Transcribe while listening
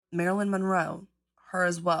Marilyn Monroe, her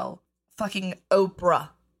as well. Fucking Oprah.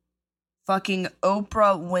 Fucking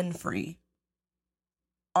Oprah Winfrey.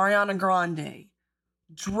 Ariana Grande.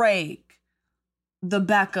 Drake. The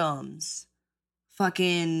Beckhams.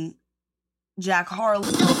 Fucking Jack Harlow.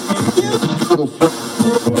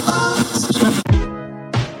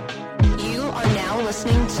 You are now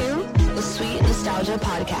listening to the Sweet Nostalgia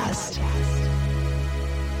Podcast.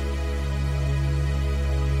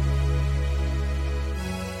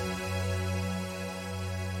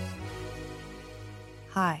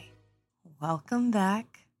 Hi, welcome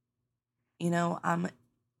back. You know, I'm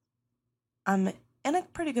in a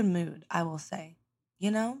pretty good mood, I will say.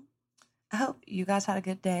 You know, I hope you guys had a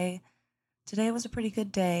good day. Today was a pretty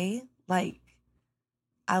good day. Like,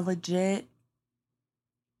 it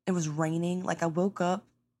was raining. Like, I woke up,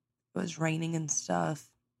 it was raining and stuff.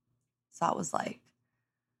 So I was like,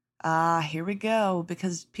 here we go.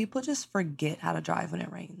 Because people just forget how to drive when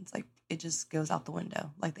it rains. Like, it just goes out the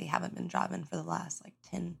window. Like, they haven't been driving for the last,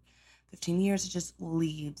 10, 15 years. It just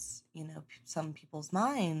leaves, some people's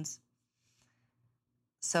minds.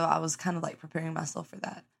 So I was kind of, preparing myself for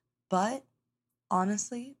that. But,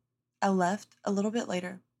 honestly, I left a little bit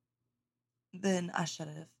later than I should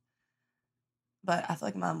have. But I feel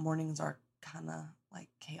like my mornings are kind of,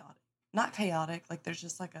 chaotic. Not chaotic, there's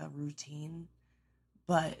just, a routine.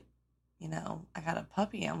 But, I got a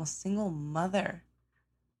puppy. I'm a single mother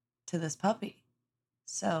to this puppy.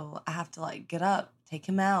 So I have to, get up, take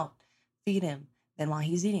him out, feed him. Then while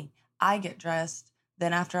he's eating, I get dressed.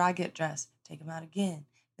 Then after I get dressed, take him out again.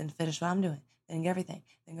 Then finish what I'm doing. Then get everything.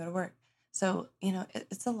 Then go to work. So,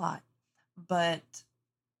 it's a lot. But,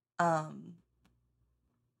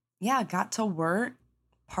 yeah, I got to work,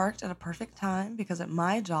 parked at a perfect time, because at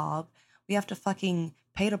my job, we have to fucking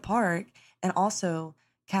pay to park and also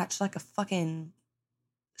catch a fucking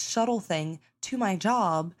shuttle thing to my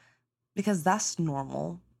job, because that's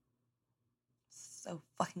normal. So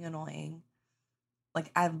fucking annoying.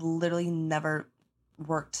 I've literally never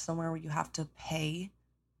worked somewhere where you have to pay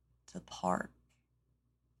to park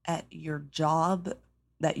at your job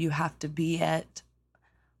that you have to be at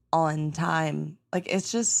on time.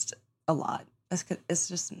 It's just a lot. It's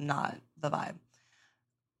just not the vibe,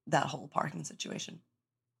 that whole parking situation.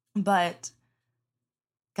 But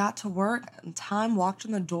got to work on time, walked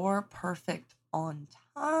in the door perfect on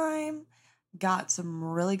time, got some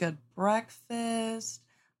really good breakfast,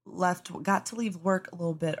 got to leave work a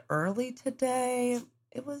little bit early today.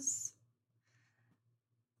 It was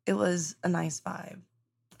a nice vibe.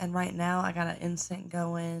 And right now I got an instant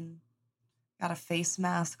going, got a face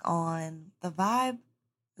mask on. The vibe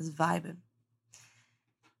is vibing.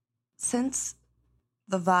 Since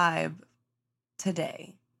the vibe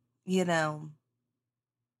today, is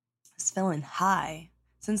feeling high,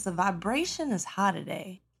 since the vibration is high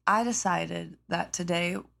today, I decided that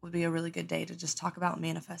today would be a really good day to just talk about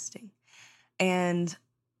manifesting. And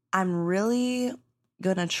I'm really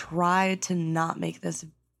gonna try to not make this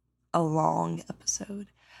a long episode.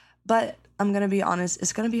 But I'm gonna be honest,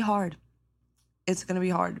 it's gonna be hard. It's gonna be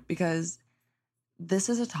hard because this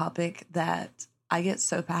is a topic that I get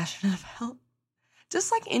so passionate about.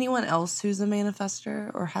 Just like anyone else who's a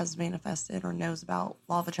manifester or has manifested or knows about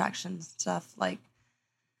law of attraction stuff,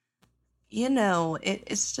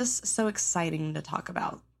 it's just so exciting to talk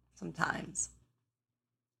about sometimes.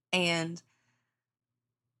 And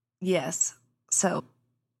yes, so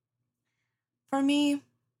for me,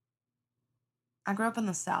 I grew up in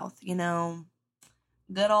the South,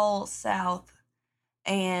 good old South.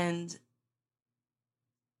 And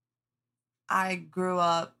I grew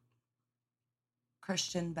up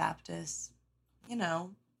Christian Baptist,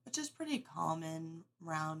 which is pretty common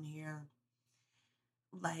around here.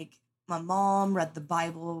 My mom read the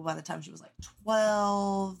Bible by the time she was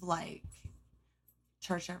 12,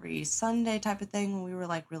 church every Sunday type of thing when we were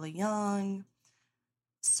really young.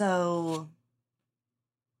 So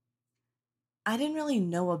I didn't really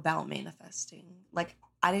know about manifesting.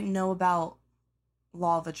 I didn't know about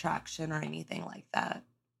law of attraction or anything like that.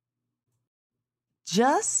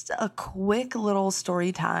 Just a quick little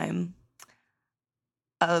story time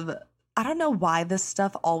of, I don't know why this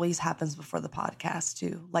stuff always happens before the podcast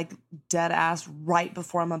too. Dead ass right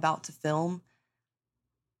before I'm about to film,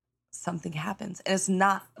 something happens. And it's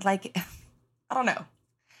not I don't know.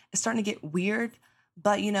 It's starting to get weird,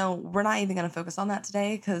 but we're not even going to focus on that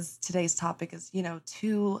today because today's topic is,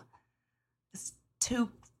 it's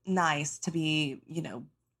too nice to be,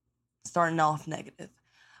 starting off negative.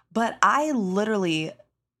 But I literally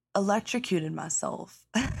electrocuted myself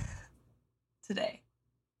today.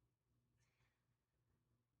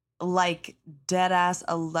 Dead ass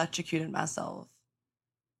electrocuted myself.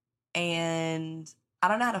 and I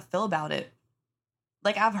don't know how to feel about it.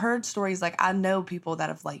 Like, I've heard stories, like, I know people that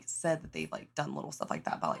have, like, said that they've, like, done little stuff like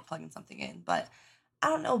that by, like, plugging something in, but I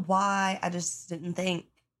don't know why. I just didn't think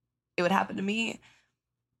it would happen to me.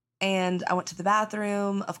 And I went to the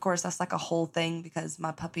bathroom. Of course, that's, like, a whole thing because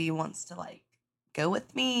my puppy wants to, like, go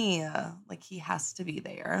with me. Like, he has to be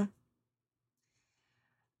there.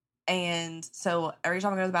 And so every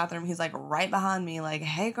time I go to the bathroom, he's, like, right behind me, like,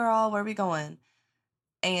 hey, girl, where are we going?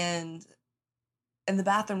 And in the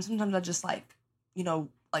bathroom, sometimes I just, like,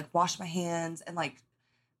 like, wash my hands, and, like,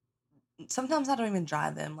 sometimes I don't even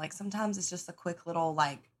dry them. Like, sometimes it's just a quick little,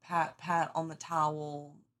 like, pat on the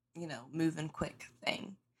towel, moving quick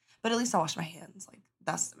thing. But at least I wash my hands. Like,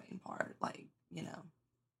 that's the main part. Like,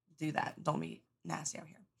 do that. Don't be nasty out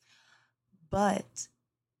here. But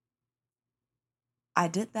I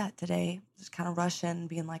did that today, just kind of rushing,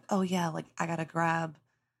 being like, oh, yeah, like, I got to grab,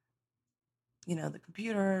 the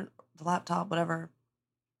computer, the laptop, whatever.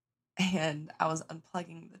 And I was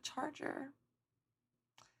unplugging the charger.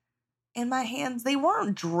 And my hands, they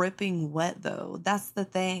weren't dripping wet, though. That's the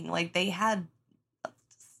thing. Like, they had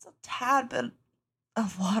just a tad bit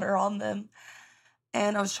of water on them.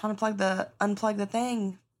 And I was trying to unplug the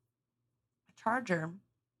thing, charger.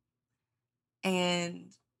 And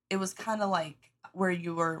it was kind of like where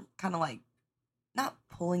you were kind of like not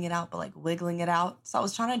pulling it out, but like wiggling it out. So I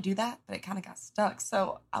was trying to do that, but it kind of got stuck.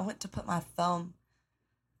 So I went to put my thumb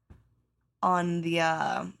on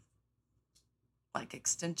the like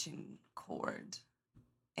extension cord,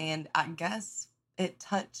 and I guess it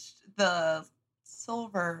touched the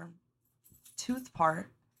silver tooth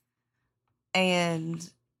part, and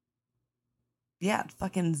yeah, it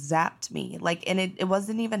fucking zapped me. Like, and it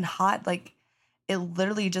wasn't even hot. Like, it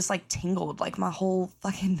literally just like tingled. Like, my whole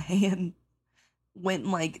fucking hand went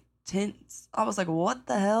like tense. I was like, what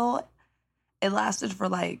the hell? It lasted for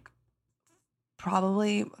like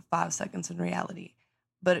probably 5 seconds in reality,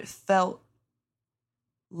 but it felt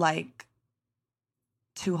like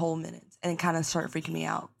 2 whole minutes, and it kind of started freaking me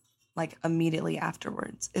out. Like, immediately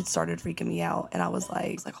afterwards, it started freaking me out, and I was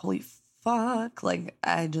like, holy fuck, like,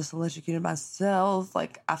 I just electrocuted myself.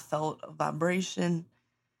 Like, I felt a vibration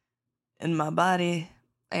in my body,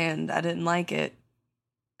 and I didn't like it.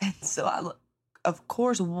 And so of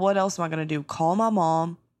course, what else am I gonna do? Call my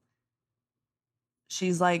mom.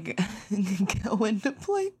 She's like going to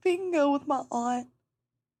play bingo with my aunt.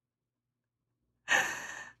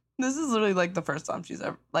 This is literally like the first time she's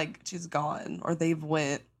ever, like, she's gone or they've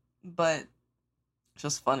went, but it's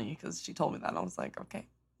just funny because she told me that and I was like, okay,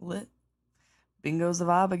 lit. Bingo's the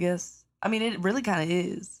vibe, I guess. I mean, it really kind of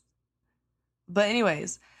is. But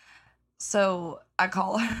anyways, so I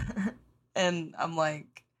call her and I'm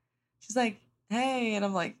like, she's like, hey, and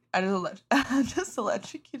I'm like, I just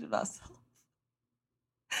electrocuted myself.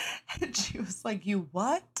 And she was like, you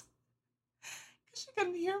what? Because she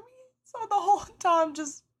couldn't hear me. So the whole time,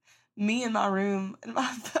 just me in my room and my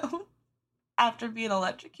phone after being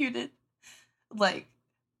electrocuted. Like,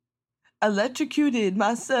 electrocuted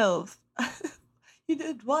myself. You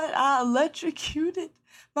did what? I electrocuted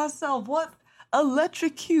myself. What?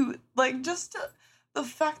 Electrocute. Like, just the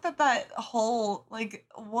fact that whole, like,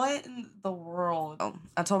 what in the world? Oh,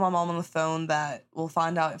 I told my mom on the phone that we'll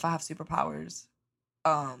find out if I have superpowers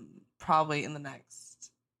probably in the next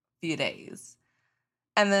few days.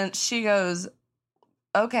 And then she goes,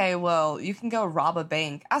 okay, well, you can go rob a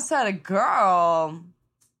bank. I said, girl,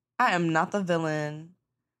 I am not the villain.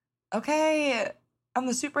 Okay, I'm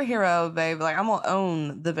the superhero, babe. Like, I'm gonna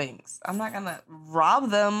own the banks. I'm not gonna rob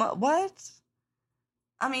them. What?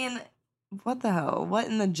 I mean, what the hell? What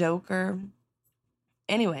in the Joker?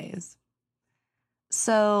 Anyways,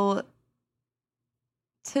 so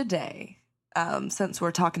today, since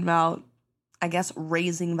we're talking about, I guess,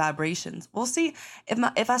 raising vibrations, we'll see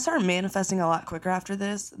if I start manifesting a lot quicker after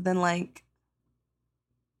this, then, like,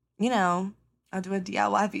 I'll do a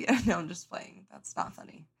DIY video. No, I'm just playing. That's not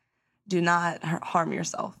funny. Do not harm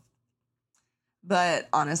yourself. But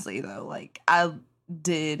honestly, though, like, I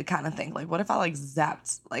did kind of think, like, what if I, like,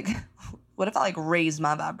 zapped, like, what if I, like, raised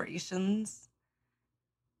my vibrations?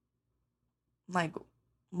 Like,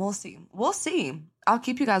 we'll see. We'll see. I'll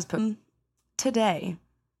keep you guys posted. Today,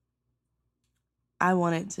 I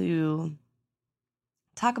wanted to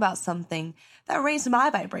talk about something that raised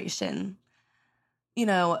my vibration,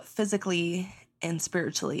 physically and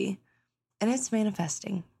spiritually, and it's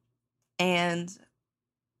manifesting. And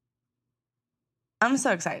I'm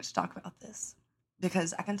so excited to talk about this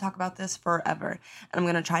because I can talk about this forever, and I'm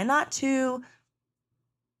going to try not to,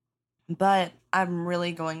 but I'm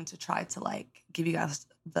really going to try to, like, give you guys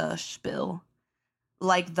the spiel,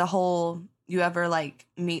 like, the whole, You ever like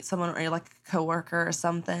meet someone or you're like a coworker or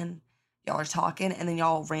something, y'all are talking and then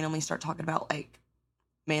y'all randomly start talking about like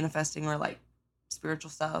manifesting or like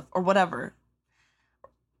spiritual stuff or whatever.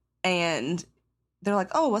 And they're like,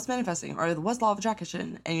 oh, what's manifesting? Or what's law of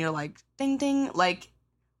attraction? And you're like, ding, ding, like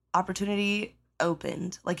opportunity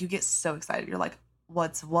opened. Like you get so excited. You're like,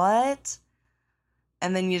 what's what?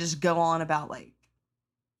 And then you just go on about like,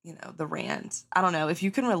 you know, the rant. I don't know. If you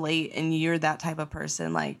can relate and you're that type of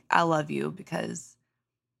person, like I love you because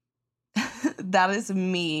that is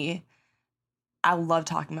me. I love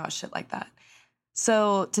talking about shit like that.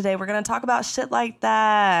 So today we're going to talk about shit like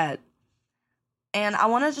that. And I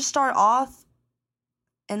want to just start off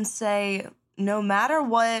and say, no matter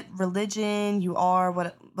what religion you are,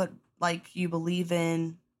 what like you believe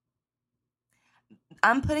in,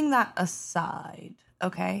 I'm putting that aside,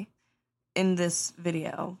 okay, in this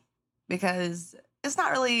video because it's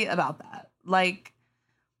not really about that. Like,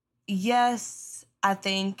 yes, I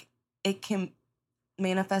think it can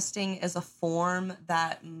manifesting is a form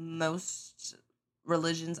that most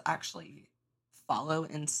religions actually follow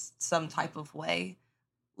in some type of way.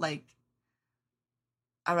 Like,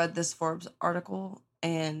 I read this Forbes article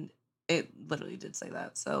and it literally did say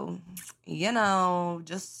that. So, you know,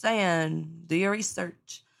 just saying, do your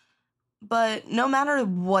research. But no matter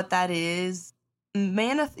what that is,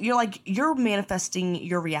 you're manifesting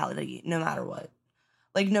your reality no matter what.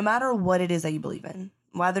 Like, no matter what it is that you believe in,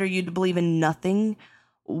 whether you believe in nothing,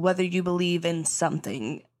 whether you believe in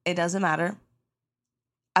something, it doesn't matter.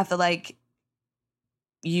 I feel like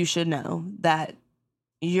you should know that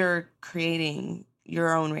you're creating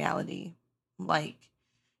your own reality. Like,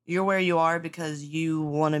 you're where you are because you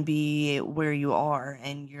want to be where you are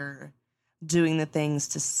and you're doing the things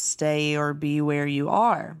to stay or be where you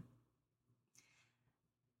are.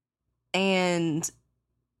 And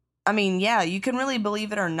I mean, yeah, you can really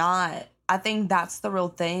believe it or not. I think that's the real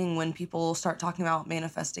thing when people start talking about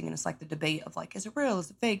manifesting and it's like the debate of like, is it real? Is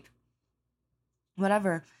it fake?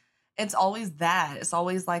 Whatever. It's always that. It's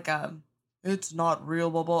always like it's not real,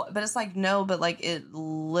 blah, blah. But it's like, no, but like it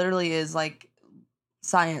literally is like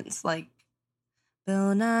science. Like,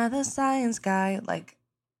 Bill Nye the Science Guy, like,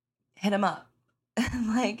 hit him up.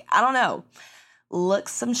 Like, I don't know. Look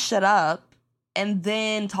some shit up and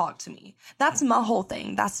then talk to me. That's my whole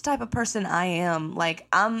thing. That's the type of person I am. Like,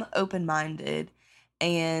 I'm open-minded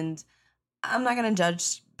and I'm not going to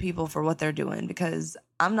judge people for what they're doing because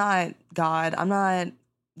I'm not God. I'm not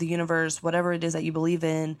the universe, whatever it is that you believe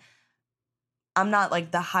in. I'm not like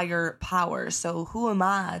the higher power. So who am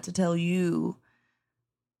I to tell you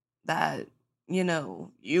that, you know,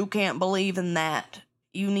 you can't believe in that?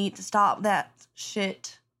 You need to stop that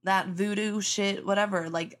shit, that voodoo shit, whatever.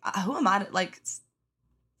 Like, who am I to, like,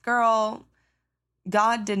 girl,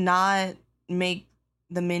 God did not make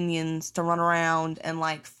the minions to run around and,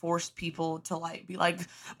 like, force people to, like, be like,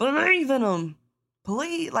 believe in them.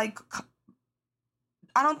 Please, like,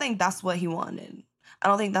 I don't think that's what he wanted. I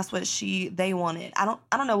don't think that's what they wanted. I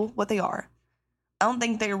don't know what they are. I don't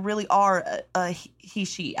think they really are a he,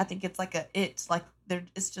 she. I think it's like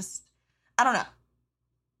it's just, I don't know.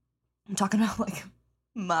 I'm talking about like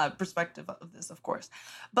my perspective of this, of course.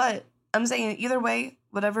 But I'm saying either way,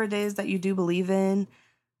 whatever it is that you do believe in,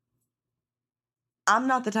 I'm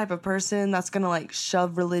not the type of person that's going to like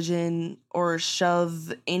shove religion or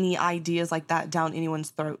shove any ideas like that down anyone's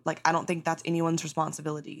throat. Like, I don't think that's anyone's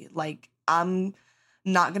responsibility. Like, I'm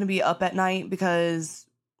not going to be up at night because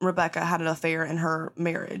Rebecca had an affair in her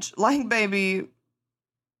marriage. Like, baby,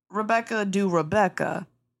 Rebecca do Rebecca.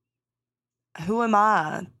 Who am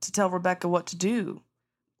I to tell Rebecca what to do?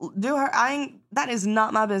 That is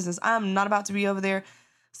not my business. I'm not about to be over there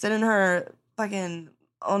sending her fucking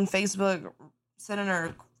on Facebook, sending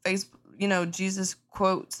her Facebook, you know, Jesus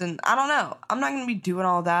quotes. And I don't know. I'm not going to be doing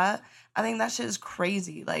all that. I think that shit is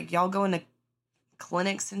crazy. Like, y'all go into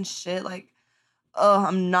clinics and shit. Like, oh,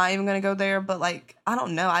 I'm not even going to go there. But, like, I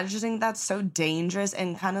don't know. I just think that's so dangerous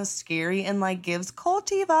and kind of scary and, like, gives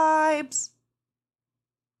culty vibes.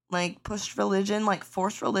 Like, pushed religion, like,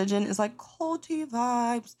 forced religion is, like, culty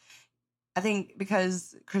vibes. I think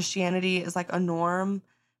because Christianity is, like, a norm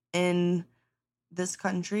in this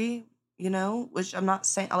country, you know, which I'm not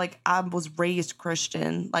saying, like, I was raised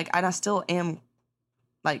Christian, like, and I still am,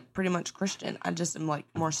 like, pretty much Christian. I just am, like,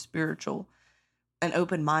 more spiritual and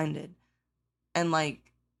open-minded. And,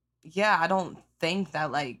 like, yeah, I don't think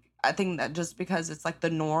that, like, I think that just because it's, like, the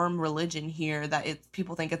norm religion here, that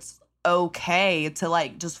people think it's okay to,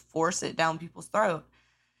 like, just force it down people's throat.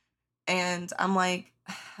 And I'm like,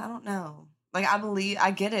 I don't know. Like, I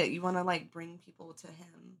get it. You want to, like, bring people to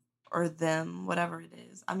him or them, whatever it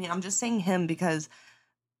is. I mean, I'm just saying him because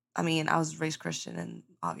I mean, I was raised Christian, and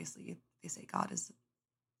obviously they say God is,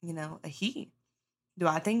 a he. Do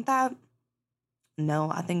I think that?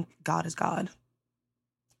 No, I think God is God.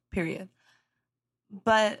 Period.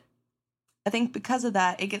 But I think because of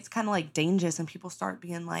that, it gets kind of like dangerous, and people start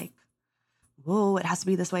being like, whoa, it has to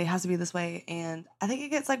be this way, it has to be this way. And I think it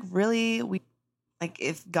gets like really weird. Like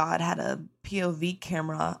if God had a POV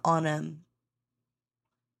camera on him,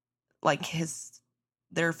 like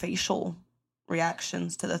their facial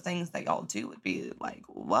reactions to the things that y'all do would be like,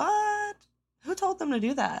 what? Who told them to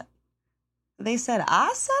do that? They said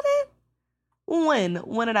I said it? When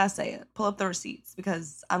did I say it? Pull up the receipts,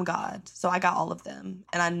 because I'm God. So I got all of them,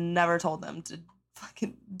 and I never told them to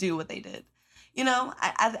fucking do what they did.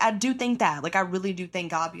 I do think that. Like, I really do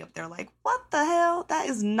think God be up there like, what the hell? That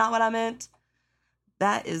is not what I meant.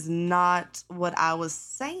 That is not what I was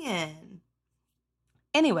saying.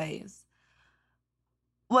 Anyways,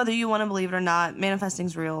 whether you want to believe it or not,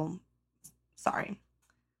 manifesting's real. Sorry.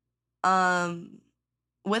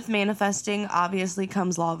 With manifesting, obviously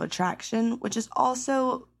comes law of attraction, which is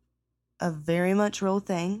also a very much real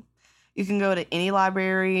thing. You can go to any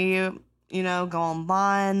library, go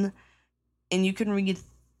online, and you can read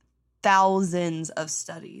thousands of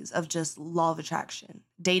studies of just law of attraction,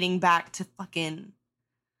 dating back to fucking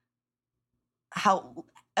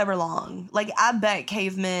however long. Like, I bet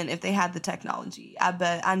cavemen, if they had the technology,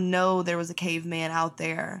 I know there was a caveman out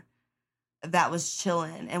there that was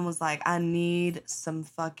chilling and was like, I need some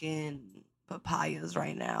fucking papayas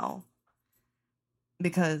right now,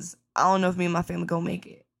 because I don't know if me and my family gonna make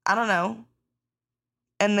it. I don't know.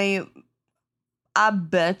 And I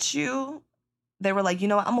bet you they were like, you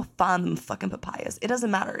know what? I'm gonna find them fucking papayas. It doesn't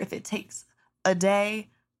matter if it takes a day,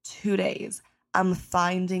 2 days. I'm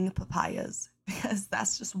finding papayas, because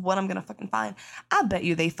that's just what I'm gonna fucking find. I bet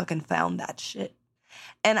you they fucking found that shit.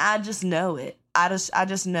 And I just know it. I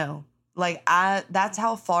just know. Like, that's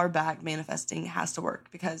how far back manifesting has to work,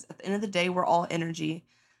 because at the end of the day, we're all energy.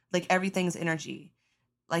 Like, everything's energy.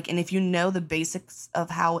 Like, and if you know the basics of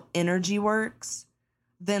how energy works,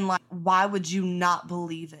 then, like, why would you not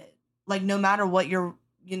believe it? Like, no matter what you're,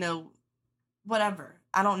 whatever.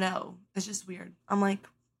 I don't know. It's just weird. I'm like,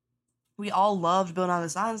 we all loved Bill Nye the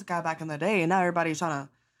Science Guy back in the day, and now everybody's trying to,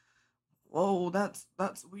 whoa, that's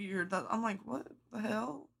weird. I'm like, what the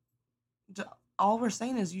hell? All we're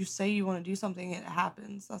saying is you say you want to do something and it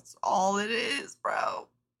happens. That's all it is, bro.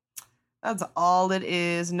 That's all it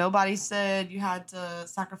is. Nobody said you had to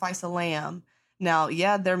sacrifice a lamb. Now,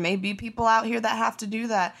 yeah, there may be people out here that have to do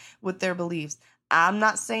that with their beliefs. I'm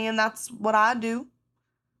not saying that's what I do.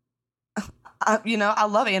 I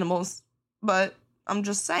love animals, but I'm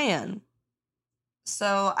just saying.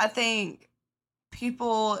 So I think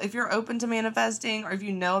people, if you're open to manifesting, or if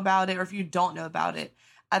you know about it, or if you don't know about it,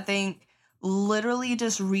 I think literally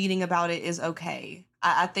just reading about it is okay.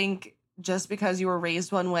 I think just because you were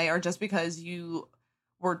raised one way, or just because you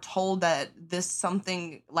were told that this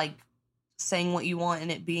something, like saying what you want and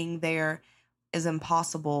it being there, is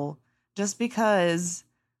impossible, just because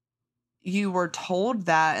you were told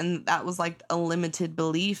that and that was like a limited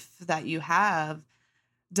belief that you have,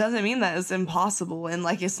 doesn't mean that it's impossible and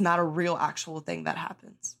like it's not a real actual thing that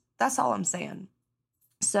happens. That's all I'm saying.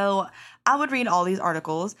 So I would read all these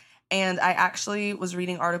articles. And I actually was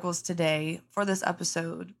reading articles today for this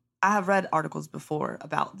episode. I have read articles before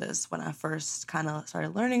about this when I first kind of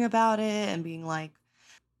started learning about it and being like,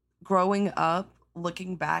 growing up,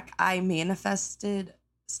 looking back, I manifested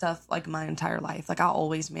stuff like my entire life. Like, I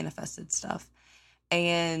always manifested stuff.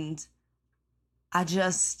 And I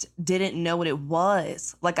just didn't know what it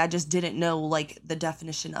was. Like, I just didn't know like the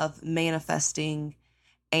definition of manifesting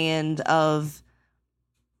and of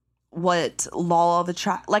what law of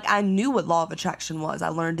attraction, like I knew what law of attraction was. I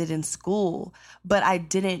learned it in school, but I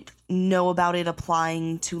didn't know about it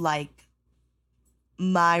applying to like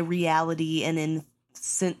my reality and in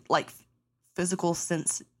like physical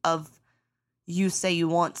sense of, you say you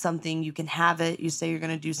want something, you can have it. You say you're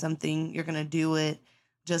going to do something, you're going to do it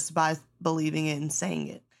just by believing it and saying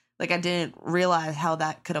it. Like, I didn't realize how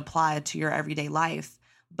that could apply to your everyday life,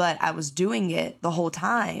 but I was doing it the whole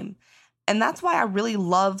time. And that's why I really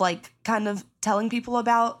love, like, kind of telling people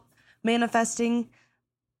about manifesting,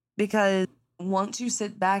 because once you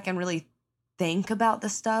sit back and really think about the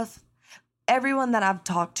stuff, everyone that I've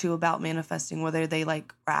talked to about manifesting, whether they,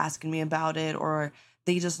 like, are asking me about it or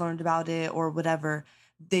they just learned about it or whatever,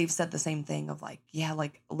 they've said the same thing of, like, yeah,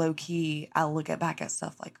 like, low-key, I'll look back at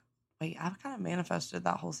stuff like, wait, I've kind of manifested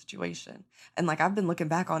that whole situation. And, like, I've been looking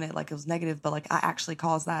back on it like it was negative, but, like, I actually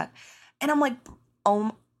caused that. And I'm like,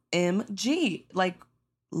 OMG, like,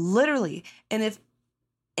 literally. And if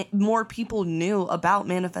more people knew about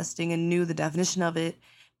manifesting and knew the definition of it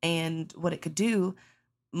and what it could do,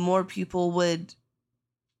 more people would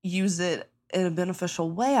use it in a beneficial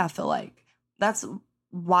way, I feel like. That's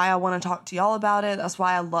why I want to talk to y'all about it. That's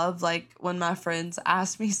why I love, like, when my friends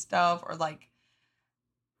ask me stuff or, like,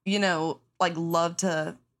 you know, like, love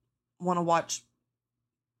to want to watch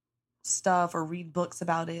stuff or read books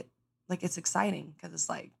about it. Like, it's exciting because it's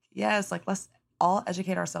like, yes, like, let's all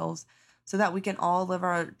educate ourselves so that we can all live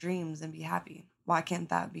our dreams and be happy. Why can't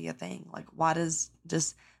that be a thing? Like, why does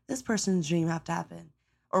just this person's dream have to happen?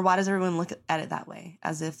 Or why does everyone look at it that way?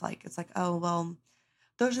 As if, like, it's like, oh, well,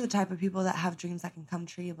 those are the type of people that have dreams that can come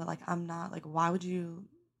true, but, like, I'm not. Like, why would you,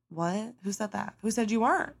 what? Who said that? Who said you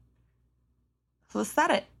weren't? Who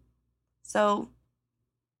said it? So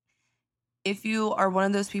if you are one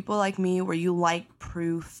of those people like me where you like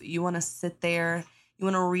proof, you want to sit there, you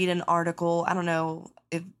want to read an article, I don't know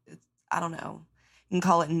if it's, I don't know. You can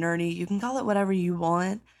call it nerdy, you can call it whatever you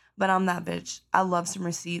want, but I'm that bitch. I love some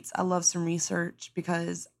receipts. I love some research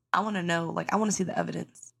because I want to know, like, I want to see the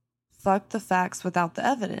evidence. Fuck the facts without the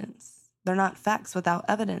evidence. They're not facts without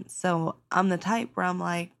evidence. So I'm the type where I'm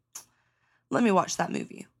like, let me watch that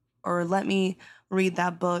movie or let me read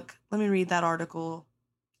that book. Let me read that article,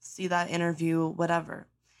 see that interview, whatever.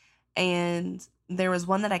 And there was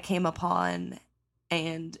one that I came upon,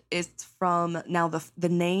 and it's from, now the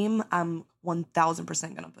name I'm 1000%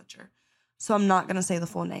 going to butcher. So I'm not going to say the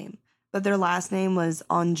full name, but their last name was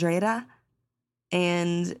Andrea,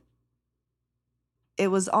 and it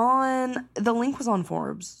was on, the link was on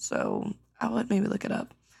Forbes, so I would maybe look it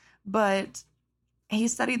up. But he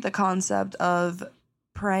studied the concept of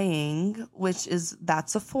praying, which is,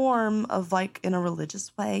 that's a form of, like, in a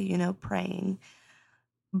religious way, you know, praying.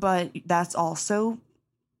 But that's also,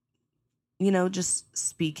 you know, just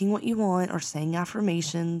speaking what you want or saying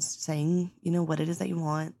affirmations, saying, you know, what it is that you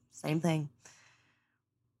want, same thing.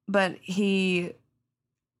 But he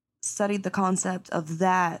studied the concept of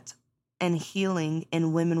that and healing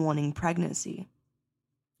in women wanting pregnancy.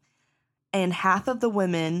 And half of the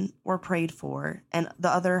women were prayed for and the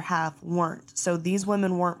other half weren't. So these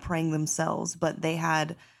women weren't praying themselves, but they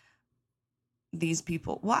had these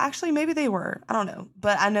people. Well, actually, maybe they were. I don't know.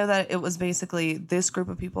 But I know that it was basically this group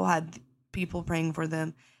of people had people praying for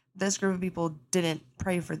them. This group of people didn't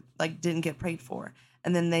pray for, like, didn't get prayed for.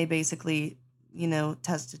 And then they basically, you know,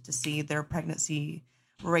 tested to see their pregnancy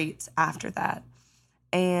rates after that.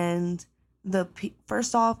 And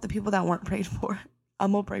first off, the people that weren't prayed for,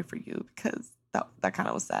 I'm going to pray for you because that kind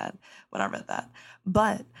of was sad when I read that.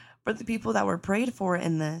 But for the people that were prayed for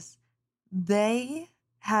in this, they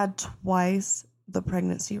had twice the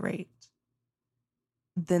pregnancy rate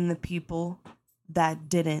than the people that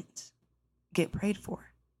didn't get prayed for.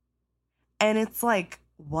 And it's like,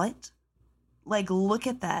 what? Like, look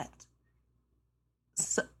at that.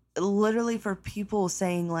 So, literally for people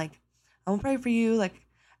saying, like, I'm gonna pray for you, like,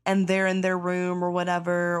 and they're in their room or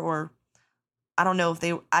whatever, or I don't know if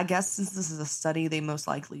they, I guess since this is a study, they most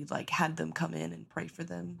likely, like, had them come in and pray for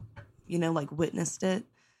them, you know, like, witnessed it.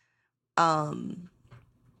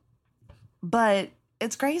 But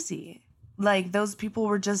it's crazy. Like, those people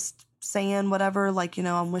were just saying whatever, like, you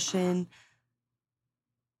know, I'm wishing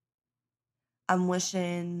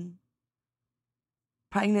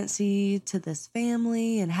pregnancy to this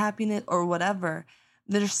family and happiness or whatever.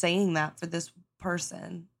 They're saying that for this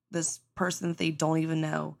person that they don't even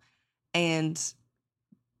know. And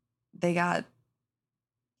they got,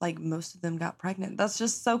 like, most of them got pregnant. That's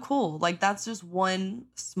just so cool. Like, that's just one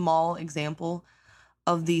small example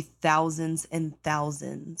of the thousands and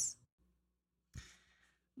thousands.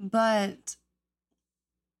 But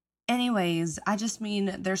anyways, I just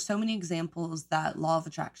mean there's so many examples that law of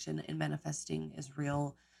attraction and manifesting is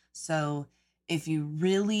real. So if you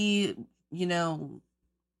really, you know,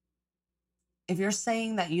 if you're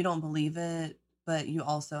saying that you don't believe it, but you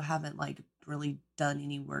also haven't, like, really done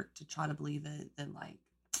any work to try to believe it, then, like,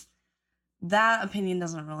 that opinion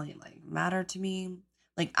doesn't really, like, matter to me.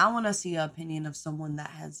 Like, I want to see an opinion of someone that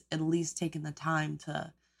has at least taken the time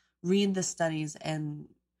to read the studies and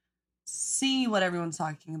see what everyone's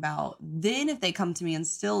talking about. Then if they come to me and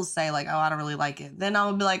still say, like, oh, I don't really like it, then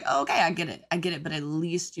I'll be like, oh, okay, I get it, but at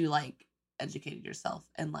least you, like, educated yourself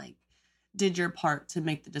and, like, did your part to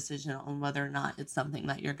make the decision on whether or not it's something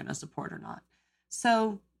that you're going to support or not.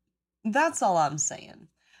 So that's all I'm saying.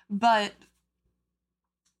 But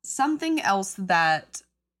something else that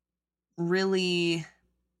really,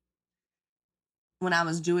 when I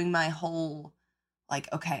was doing my whole,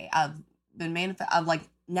 like, okay, I've like,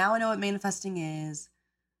 now I know what manifesting is.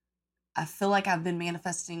 I feel like I've been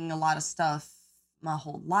manifesting a lot of stuff my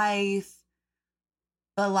whole life.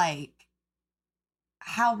 But like,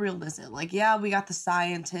 how real is it? Like, yeah, we got the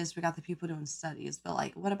scientists, we got the people doing studies, but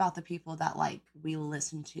like, what about the people that like we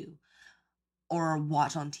listen to or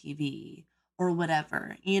watch on TV or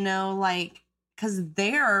whatever, like, because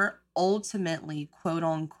they're ultimately, quote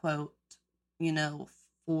unquote, you know,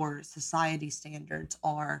 for society standards,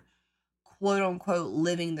 are quote unquote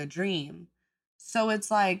living the dream. So it's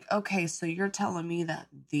like, okay, so you're telling me that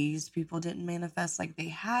these people didn't manifest, like they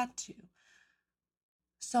had to.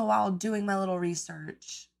 So while doing my little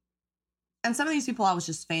research, and some of these people I was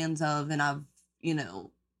just fans of, and I've,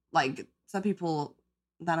 like some people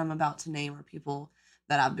that I'm about to name are people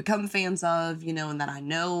that I've become fans of, and that I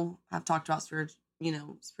know have talked about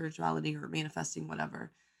spirituality or manifesting,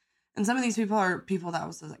 whatever. And some of these people are people that I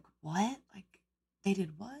was like, what? Like, they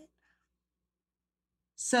did what?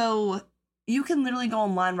 So you can literally go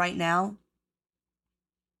online right now,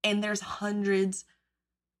 and there's hundreds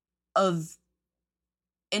of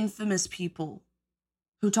infamous people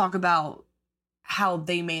who talk about how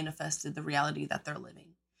they manifested the reality that they're living.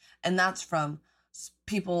 And that's from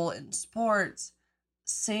people in sports,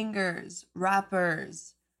 singers,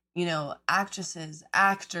 rappers, actresses,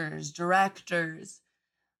 actors, directors,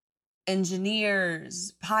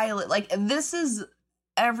 engineers, pilot. Like, this is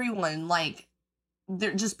everyone. Like,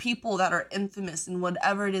 they're just people that are infamous in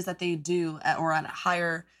whatever it is that they do or at a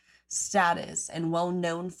higher status and well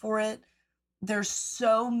known for it. There's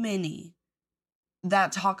so many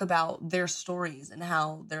that talk about their stories and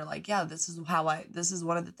how they're like, yeah, this is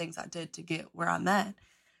one of the things I did to get where I'm at.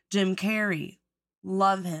 Jim Carrey,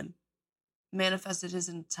 love him. Manifested his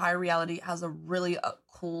entire reality, has a really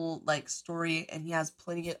cool like story, and he has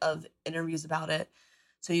plenty of interviews about it.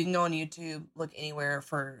 So you can go on YouTube, look anywhere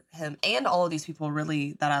for him and all of these people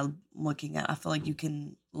really that I'm looking at. I feel like you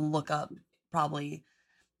can look up probably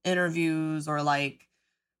interviews or like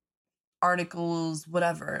articles,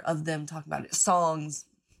 whatever, of them talking about it, songs,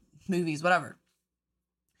 movies, whatever.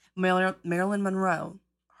 Marilyn Monroe,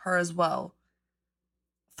 her as well.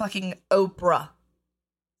 Fucking Oprah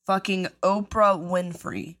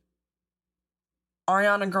Winfrey,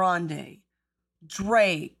 Ariana Grande,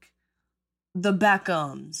 Drake, the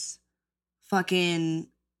Beckhams, fucking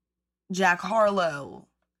Jack Harlow,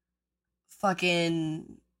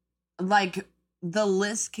 fucking, like, the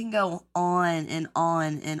list can go on and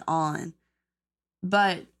on and on.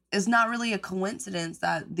 But it's not really a coincidence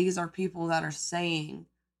that these are people that are saying,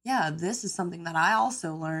 yeah, this is something that I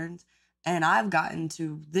also learned, and I've gotten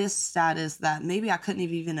to this status that maybe I couldn't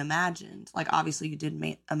have even imagined. Like, obviously you did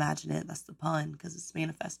imagine it. That's the pun, because it's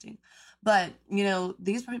manifesting. But,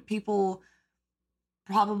 these people,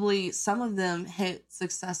 probably some of them hit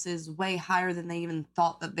successes way higher than they even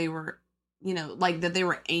thought that they were, like that they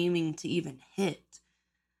were aiming to even hit.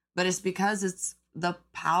 But it's because it's the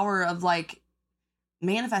power of like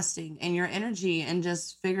manifesting and your energy and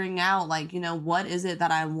just figuring out like, what is it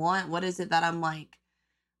that I want? What is it that I'm like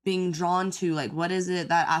being drawn to? Like, what is it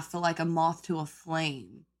that I feel like a moth to a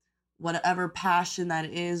flame? Whatever passion that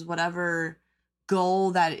is, whatever goal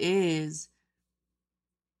that is,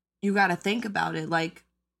 you got to think about it. Like,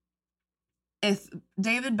 if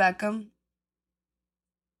David Beckham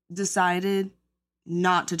decided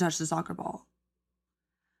not to touch the soccer ball,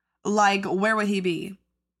 like, where would he be?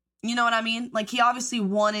 You know what I mean? Like, he obviously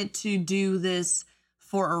wanted to do this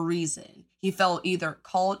for a reason. He felt either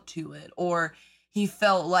called to it, or he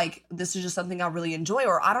felt like this is just something I really enjoy,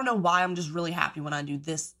 or I don't know why, I'm just really happy when I do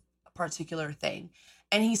this particular thing.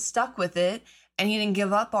 And he stuck with it, and he didn't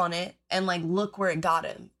give up on it, and like, look where it got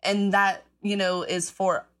him. And that, is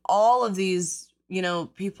for all of these,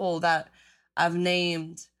 people that I've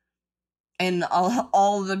named, and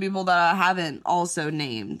all of the people that I haven't also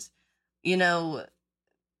named.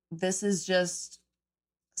 This is just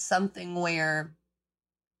something where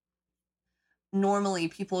normally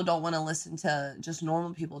people don't want to listen to just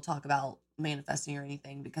normal people talk about manifesting or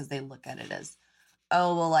anything, because they look at it as,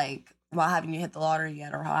 oh, well, like, why haven't you hit the lottery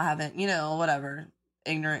yet? Or how I haven't, whatever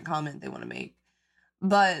ignorant comment they want to make.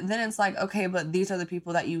 But then it's like, okay, but these are the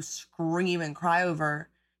people that you scream and cry over,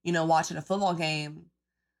 watching a football game,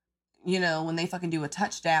 when they fucking do a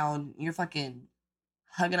touchdown, you're fucking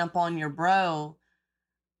hugging up on your bro,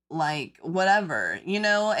 like, whatever,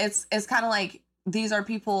 it's kind of like, these are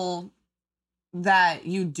people that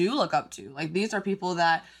you do look up to. Like, these are people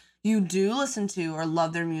that you do listen to or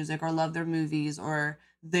love their music or love their movies or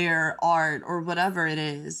their art or whatever it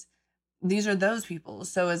is. These are those people.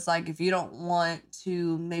 So it's like, if you don't want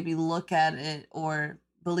to maybe look at it or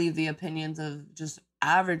believe the opinions of just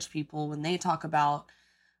average people when they talk about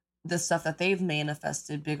the stuff that they've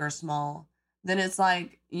manifested, big or small, then it's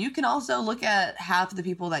like you can also look at half of the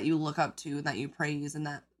people that you look up to and that you praise and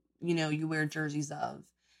that, you know, you wear jerseys of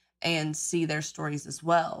and see their stories as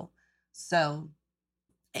well. So,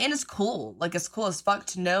 and it's cool. Like, it's cool as fuck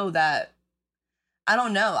to know that. I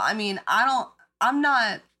don't know. I mean, I'm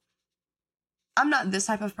not this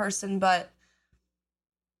type of person, but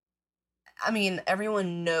I mean,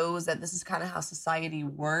 everyone knows that this is kind of how society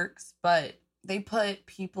works, but they put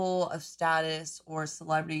people of status or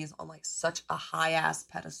celebrities on like such a high ass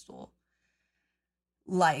pedestal.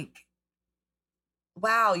 Like,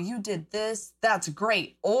 wow, you did this, that's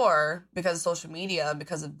great. Or because of social media,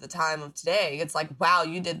 because of the time of today, it's like, wow,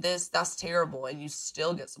 you did this, that's terrible. And you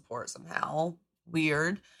still get support somehow.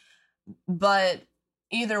 Weird. But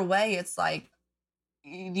either way, it's like,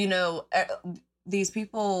 you know, these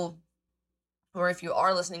people, or if you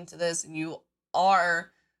are listening to this and you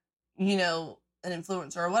are, you know, an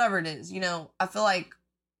influencer or whatever it is, you know, I feel like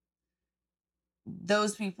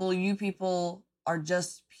those people, you people, are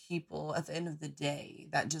just people at the end of the day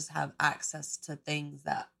that just have access to things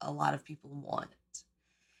that a lot of people want.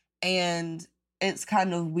 And it's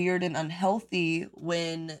kind of weird and unhealthy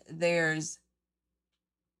when there's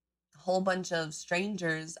a whole bunch of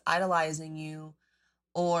strangers idolizing you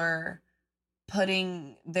or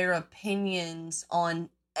putting their opinions on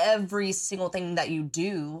every single thing that you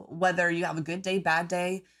do, whether you have a good day, bad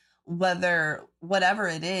day, whether whatever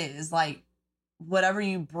it is, like whatever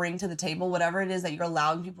you bring to the table, whatever it is that you're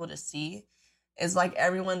allowing people to see, is like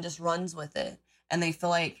everyone just runs with it and they feel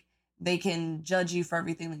like they can judge you for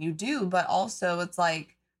everything that you do. But also it's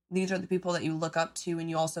like, these are the people that you look up to and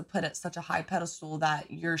you also put at such a high pedestal that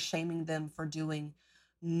you're shaming them for doing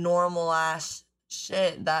normal ass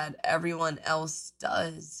shit that everyone else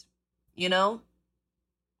does, you know?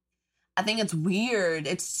 I think it's weird.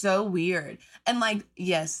 It's so weird. And like,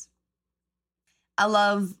 yes, I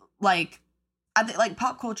love like, I think like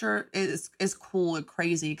pop culture is cool and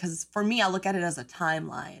crazy because for me, I look at it as a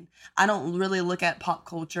timeline. I don't really look at pop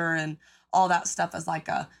culture and all that stuff as like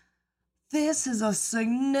this is a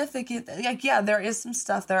significant thing. Like, yeah, there is some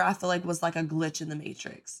stuff there I feel like was like a glitch in the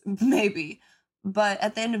Matrix, maybe. But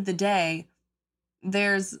at the end of the day,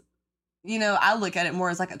 there's, you know, I look at it more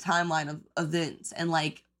as like a timeline of events and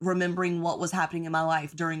like remembering what was happening in my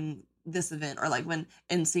life during this event, or like when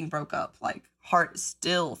NSYNC broke up, like heart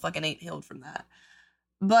still fucking ain't healed from that.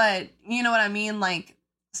 But you know what I mean? Like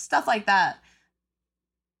stuff like that.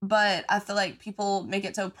 But I feel like people make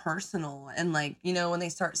it so personal and like, you know, when they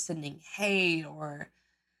start sending hate or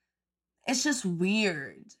it's just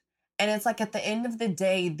weird. And it's like at the end of the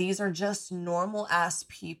day, these are just normal ass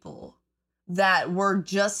people that were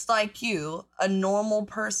just like you, a normal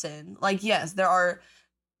person. Like, yes, there are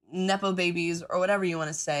Nepo babies or whatever you want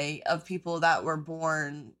to say of people that were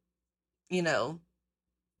born, you know,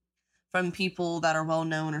 from people that are well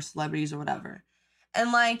known or celebrities or whatever.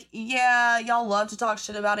 And like, yeah, y'all love to talk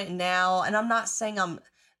shit about it now. And I'm not saying I'm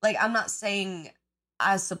not saying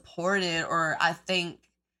I support it or I think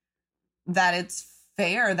that it's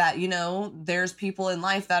fair that, you know, there's people in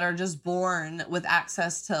life that are just born with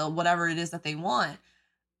access to whatever it is that they want.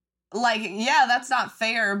 Like, yeah, that's not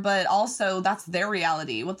fair, but also that's their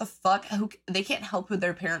reality. What the fuck? They can't help who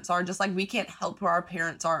their parents are, just like we can't help who our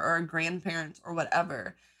parents are or our grandparents or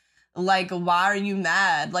whatever. Like, why are you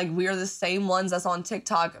mad? Like, we are the same ones that's on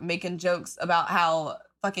TikTok making jokes about how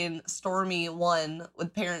fucking Stormy won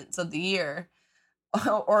with Parents of the Year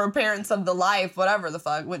or Parents of the Life, whatever the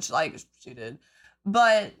fuck, which, like, she did.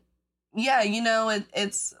 But, yeah, you know,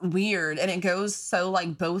 it's weird, and it goes so,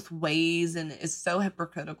 like, both ways, and it's so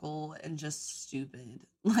hypocritical and just stupid.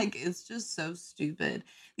 Like, it's just so stupid.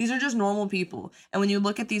 These are just normal people, and when you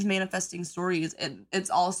look at these manifesting stories, it's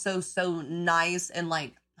also so nice and,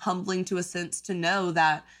 like, humbling to a sense to know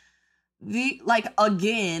that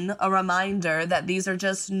again, a reminder that these are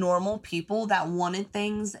just normal people that wanted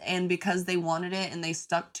things, and because they wanted it and they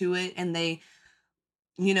stuck to it and they,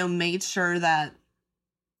 you know, made sure that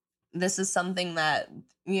this is something that,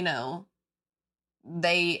 you know,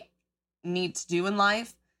 they need to do in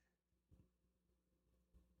life.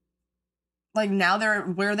 Like, now they're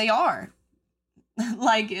where they are.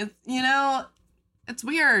 Like, it's, you know, it's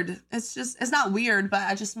weird. It's just, it's not weird, but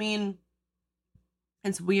I just mean,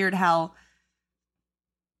 it's weird how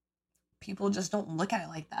people just don't look at it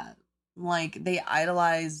like that. Like, they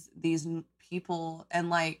idolize these people and,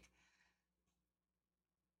 like,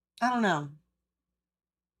 I don't know.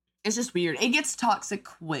 It's just weird. It gets toxic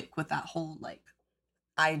quick with that whole, like,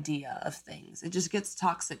 idea of things. It just gets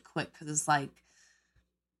toxic quick because it's like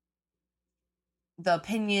the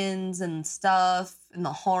opinions and stuff and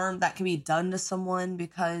the harm that can be done to someone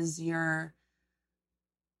because you're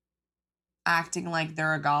acting like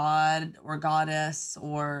they're a god or goddess,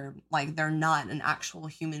 or like they're not an actual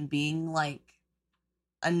human being. Like,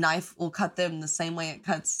 a knife will cut them the same way it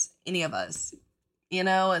cuts any of us. You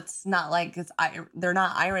know, it's not like they're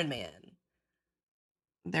not Iron Man.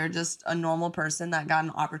 They're just a normal person that got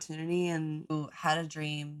an opportunity and had a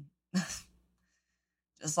dream,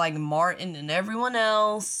 just like Martin and everyone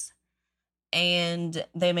else. And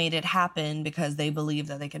they made it happen because they believe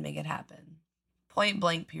that they can make it happen. Point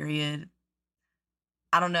blank, period.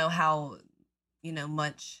 I don't know how,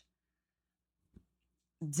 much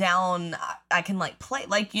down I can like play,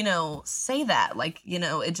 like, say that, like,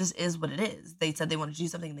 it just is what it is. They said they wanted to do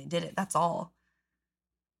something and they did it. That's all.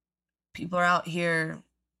 People are out here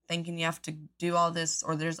thinking you have to do all this,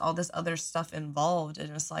 or there's all this other stuff involved.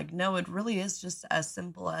 And it's like, no, it really is just as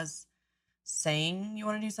simple as saying you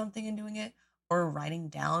want to do something and doing it, or writing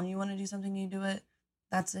down you want to do something and you do it.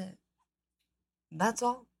 That's it. That's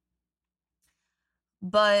all.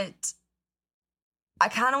 But I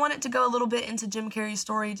kind of want it to go a little bit into Jim Carrey's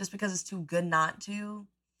story just because it's too good not to.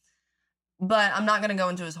 But I'm not going to go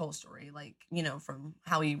into his whole story, like, from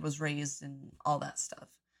how he was raised and all that stuff.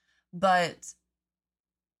 But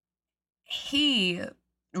he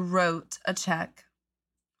wrote a check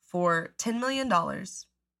for $10 million,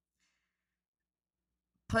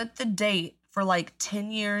 put the date for like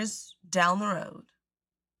 10 years down the road,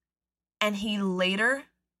 and he later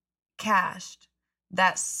cashed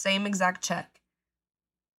that same exact check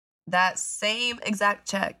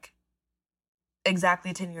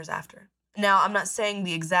exactly 10 years after. Now, I'm not saying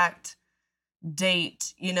the exact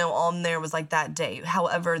date, on there was like that day.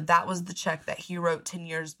 However, that was the check that he wrote 10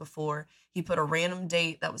 years before. He put a random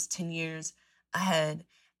date that was 10 years ahead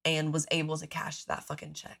and was able to cash that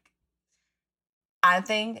fucking check. I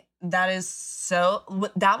think that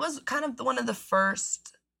was kind of one of the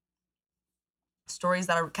first stories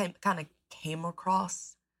that I kind of came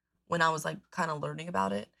across when I was like kind of learning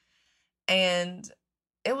about it. And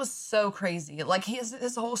it was so crazy. Like,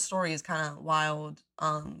 his whole story is kind of wild.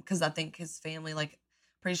 Because I think his family, like,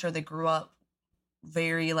 pretty sure they grew up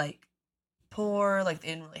very like poor, like they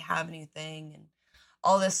didn't really have anything and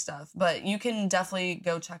all this stuff. But you can definitely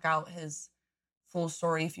go check out his full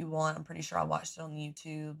story if you want. I'm pretty sure I watched it on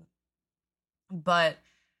YouTube. But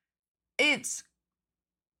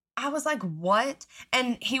I was like, what?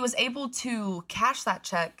 And he was able to cash that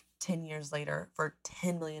check 10 years later for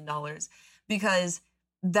 $10 million because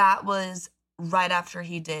that was right after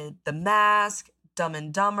he did The Mask, Dumb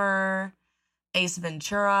and Dumber, Ace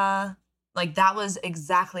Ventura. Like, that was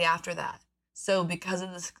exactly after that. So because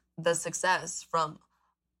of the success from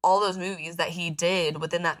all those movies that he did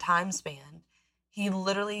within that time span, he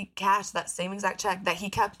literally cashed that same exact check that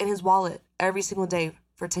he kept in his wallet every single day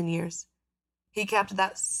for 10 years. He kept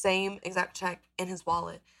that same exact check in his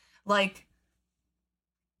wallet. Like,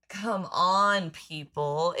 come on,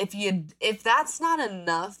 people. If that's not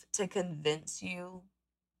enough to convince you,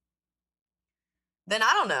 then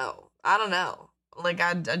I don't know. Like,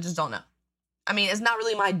 I just don't know. I mean, it's not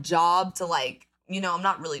really my job to, like, I'm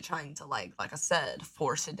not really trying to, like I said,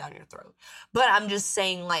 force it down your throat. But I'm just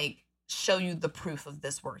saying, like, show you the proof of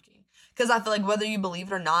this working. Because I feel like whether you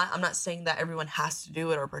believe it or not, I'm not saying that everyone has to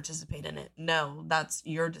do it or participate in it. No, that's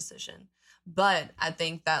your decision. But I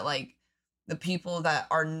think that, like, the people that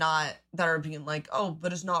are being like, oh,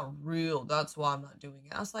 but it's not real, that's why I'm not doing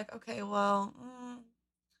it. I was like, okay, well,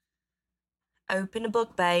 open a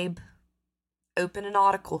book, babe. Open an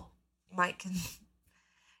article. You might can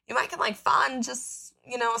like find just, a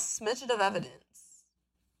smidget of evidence.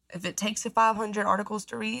 If it takes you 500 articles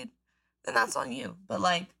to read, then that's on you. But,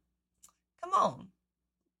 like, come on.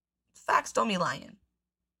 Facts don't be lying.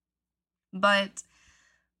 But,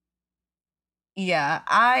 yeah,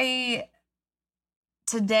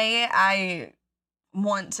 today I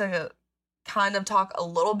want to kind of talk a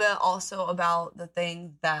little bit also about the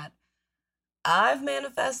things that I've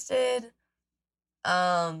manifested.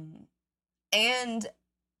 And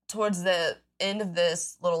towards the end of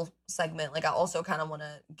this little segment, like, I also kind of want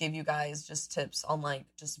to give you guys just tips on, like,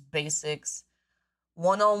 just basics,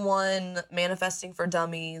 one-on-one manifesting for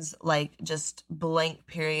dummies, like, just blank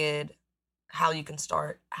period, how you can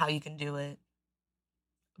start, how you can do it,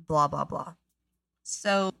 blah, blah, blah.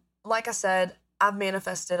 So, like I said, I've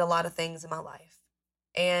manifested a lot of things in my life.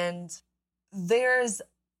 And there's,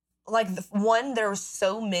 like, there were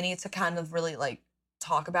so many to kind of really, like,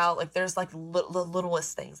 talk about. Like, there's, like, the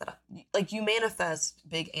littlest things that like, you manifest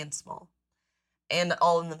big and small and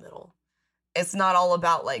all in the middle. It's not all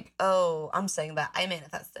about, like, oh, I'm saying that I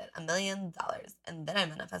manifested $1 million and then I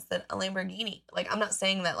manifested a Lamborghini. Like, I'm not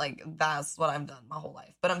saying that, like, that's what I've done my whole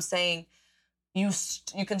life. But I'm saying you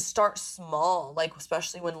can start small, like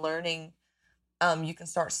especially when learning, you can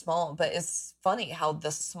start small, but it's funny how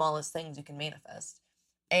the smallest things you can manifest.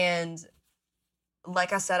 And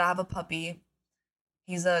like I said, I have a puppy.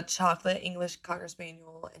 He's a chocolate English Cocker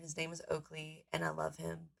Spaniel, and his name is Oakley, and I love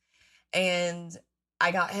him. And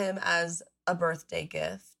I got him as a birthday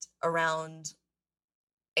gift around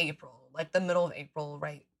April, like the middle of April,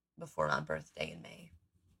 right before my birthday in May.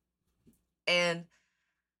 And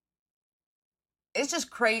it's just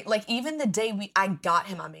crazy. Like, even the day I got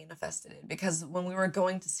him, I manifested it, because when we were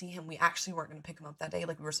going to see him, we actually weren't going to pick him up that day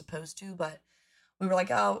like we were supposed to, but we were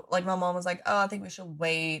like, oh, like my mom was like, oh, I think we should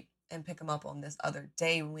wait and pick him up on this other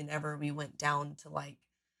day whenever we went down to, like,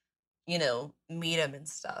 meet him and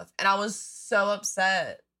stuff. And I was so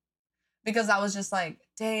upset because I was just like,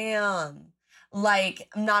 damn, like,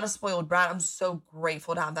 I'm not a spoiled brat. I'm so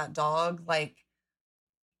grateful to have that dog. Like,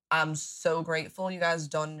 I'm so grateful. You guys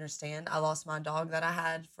don't understand. I lost my dog that I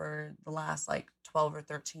had for the last like 12 or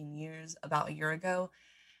 13 years about a year ago.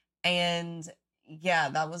 And yeah,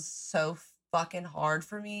 that was so fucking hard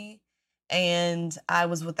for me. And I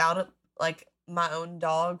was without like my own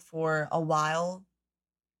dog for a while.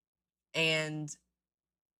 And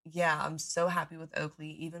yeah, I'm so happy with Oakley,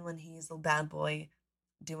 even when he's a bad boy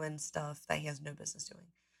doing stuff that he has no business doing.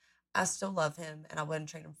 I still love him and I wouldn't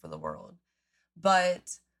trade him for the world.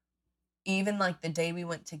 But even like the day we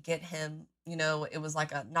went to get him, it was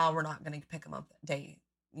like nah, we're not going to pick him up day,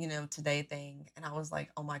 today thing. And I was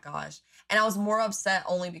like, oh my gosh. And I was more upset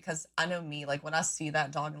only because I know me, like when I see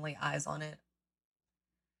that dog and lay eyes on it,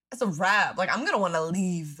 it's a wrap. Like, I'm going to want to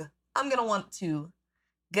leave. I'm going to want to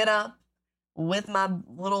get up with my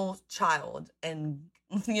little child and,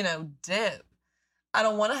 dip. I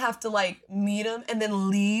don't want to have to like meet him and then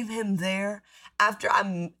leave him there after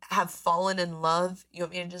I have fallen in love. You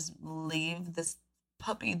want me to just leave this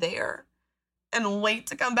puppy there and wait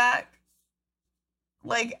to come back?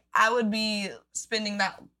 Like, I would be spending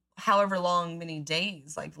that however long many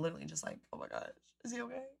days, like literally just like, oh my gosh, is he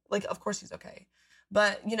okay? Like, of course he's okay.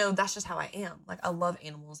 But, that's just how I am. Like, I love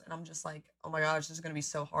animals and I'm just like, oh my gosh, this is going to be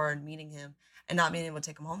so hard meeting him and not being able to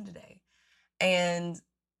take him home today. And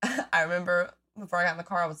I remember before I got in the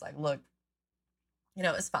car, I was like, look,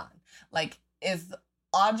 it's fine. Like, if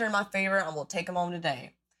odds are in my favor, I'm going to take him home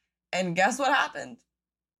today. And guess what happened?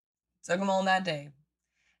 Took him home that day.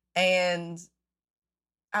 And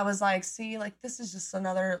I was like, see, like, this is just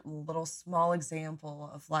another little small example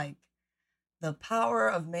of, like, the power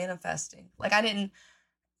of manifesting. Like, I didn't,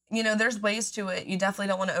 there's ways to it. You definitely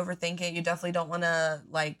don't want to overthink it. You definitely don't want to,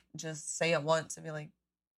 like, just say it once and be like,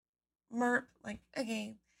 merp, like,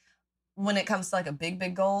 okay. When it comes to like a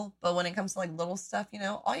big goal, but when it comes to like little stuff,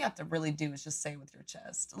 all you have to really do is just say it with your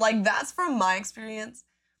chest. Like, that's from my experience.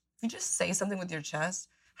 If you just say something with your chest,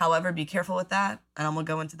 however, be careful with that, and I'm gonna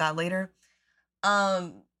go into that later.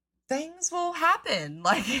 Things will happen.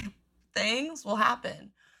 Like, things will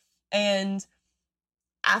happen. And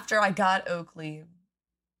after I got Oakley,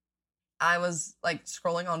 I was like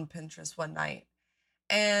scrolling on Pinterest one night,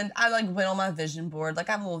 and I like went on my vision board. Like,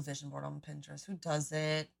 I have a little vision board on Pinterest. Who does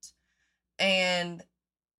it? And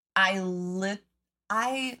I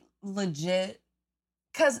legit,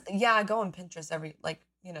 cause yeah, I go on Pinterest every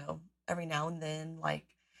now and then, like,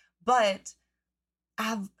 but I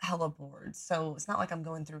have hella boards, so it's not like I'm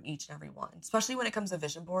going through each and every one. Especially when it comes to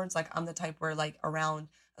vision boards, like I'm the type where like around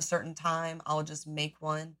a certain time, I'll just make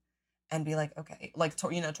one and be like, okay, like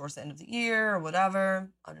towards the end of the year or whatever,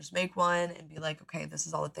 I'll just make one and be like, okay, this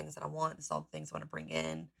is all the things that I want, this is all the things I want to bring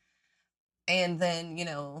in. And then,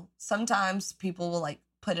 sometimes people will like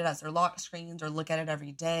put it as their lock screens or look at it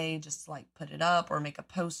every day just to like put it up or make a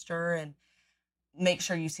poster and make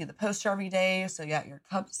sure you see the poster every day. So yeah, your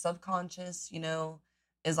subconscious,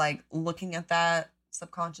 is like looking at that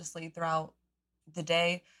subconsciously throughout the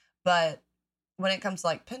day. But when it comes to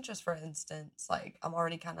like Pinterest, for instance, like I'm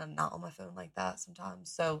already kind of not on my phone like that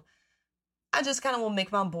sometimes. So I just kind of will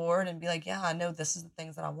make my board and be like, yeah, I know this is the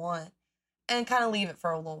things that I want, and kind of leave it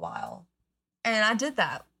for a little while. And I did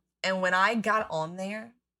that. And when I got on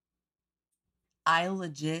there, I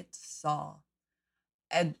legit saw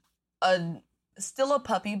a still a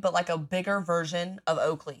puppy, but like a bigger version of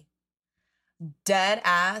Oakley. Dead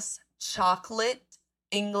ass chocolate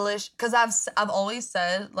English. Because I've always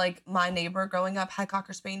said, like, my neighbor growing up had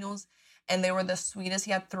Cocker Spaniels, and they were the sweetest.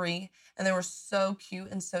 He had 3, and they were so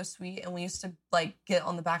cute and so sweet. And we used to like get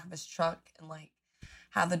on the back of his truck and like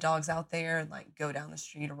have the dogs out there and like go down the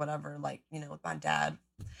street or whatever, like, with my dad.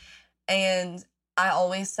 And I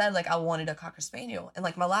always said like I wanted a Cocker Spaniel. And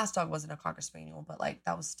like my last dog wasn't a Cocker Spaniel, but like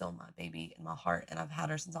that was still my baby in my heart. And I've had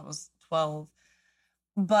her since I was 12.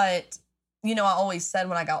 But you know, I always said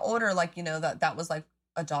when I got older, like, you know, that was like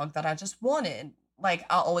a dog that I just wanted. Like,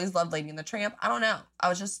 I always loved Lady and the Tramp. I don't know. I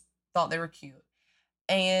was just thought they were cute.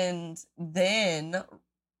 And then,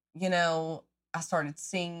 you know, I started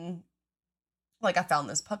seeing, like, I found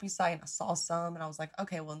this puppy site and I saw some and I was like,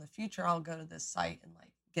 okay, well, in the future, I'll go to this site and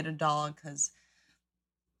like get a dog because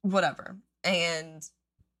whatever. And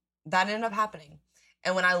that ended up happening.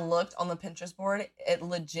 And when I looked on the Pinterest board, it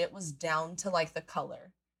legit was down to like the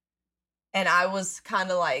color. And I was kind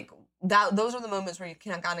of like, that. Those are the moments where you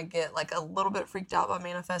can kind of get like a little bit freaked out by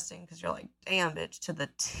manifesting because you're like, damn, bitch, to the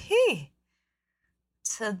T.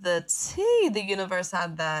 To the T, the universe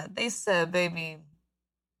had that. They said, baby,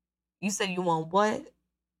 you said you want what?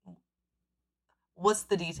 What's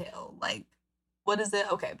the detail? Like, what is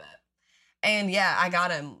it? Okay, bet. And yeah, I got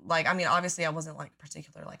him. Like, I mean, obviously I wasn't like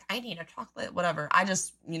particular, like, I need a chocolate, whatever. I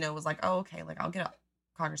just, you know, was like, oh, okay, like I'll get a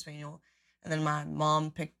Cocker Spaniel. And then my mom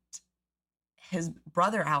picked his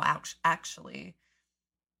brother out actually.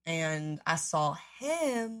 And I saw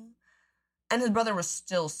him. And his brother was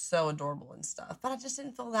still so adorable and stuff. But I just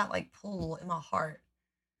didn't feel that like pull in my heart.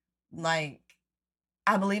 Like,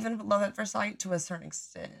 I believe in love at first sight to a certain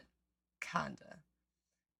extent. Kinda.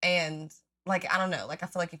 And like, I don't know, like I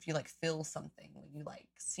feel like if you like feel something, when you like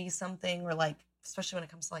see something, or like especially when it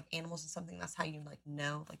comes to like animals and something, that's how you like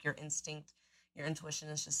know, like your instinct, your intuition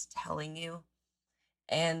is just telling you.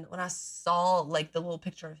 And when I saw like the little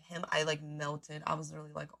picture of him, I like melted. I was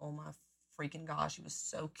really like, oh my freaking gosh, he was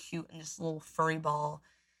so cute and just a little furry ball.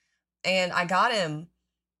 And I got him.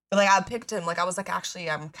 Like I picked him. Like I was like, actually,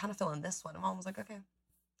 I'm kind of feeling this one. And mom was like, okay,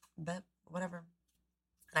 bet, whatever.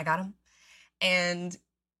 And I got him. And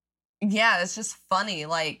yeah, it's just funny.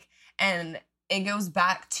 Like, and it goes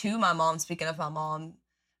back to my mom. Speaking of my mom,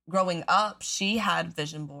 growing up, she had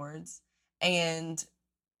vision boards, and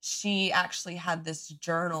she actually had this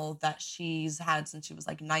journal that she's had since she was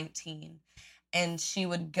like 19. And she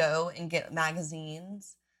would go and get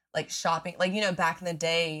magazines, like shopping. Like, you know, back in the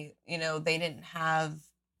day, you know, they didn't have,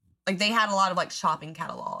 like, they had a lot of like shopping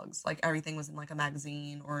catalogs. Like, everything was in like a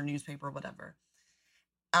magazine or a newspaper or whatever.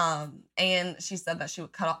 And she said that she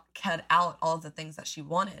would cut out all of the things that she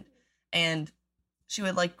wanted. And she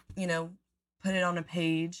would like, you know, put it on a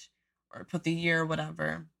page or put the year or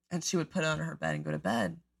whatever. And she would put it on her bed and go to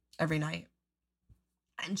bed every night.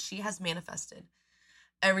 And she has manifested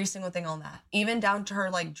every single thing on that, even down to her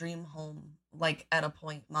like dream home. Like at a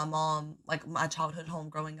point, my mom, like my childhood home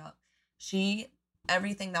growing up,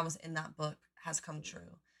 everything that was in that book has come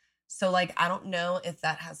true. So like, I don't know if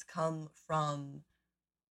that has come from,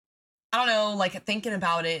 I don't know, like thinking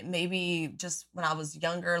about it, maybe just when I was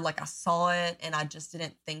younger, like I saw it and I just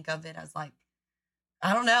didn't think of it as like,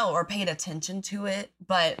 I don't know, or paid attention to it.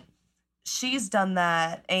 But she's done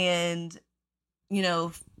that. And, you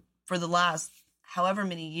know, for the last however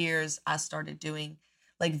many years, I started doing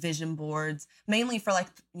like vision boards, mainly for like,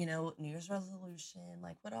 you know, New Year's resolution,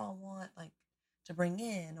 like what do I want like to bring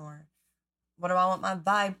in, or what do I want my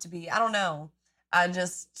vibe to be? I don't know. I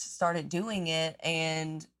just started doing it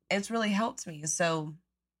and it's really helped me. So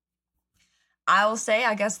I will say,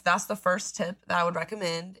 I guess that's the first tip that I would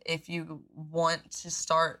recommend if you want to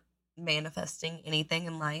start manifesting anything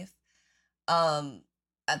in life. I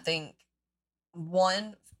think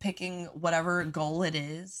one, picking whatever goal it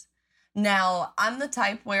is. Now, I'm the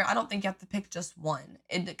type where I don't think you have to pick just one.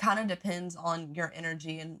 It kind of depends on your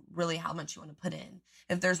energy and really how much you want to put in.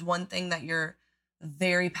 If there's one thing that you're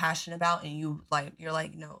very passionate about and you're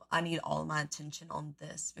like, no, I need all of my attention on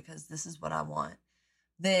this because this is what I want,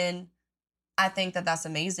 then I think that that's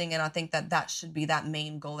amazing. And I think that that should be that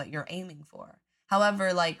main goal that you're aiming for.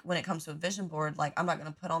 However, like when it comes to a vision board, like I'm not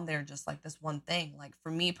going to put on there just like this one thing. Like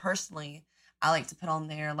for me personally, I like to put on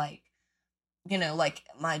there like, you know, like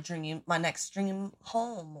my next dream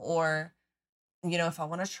home, or, you know, if I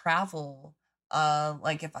want to travel,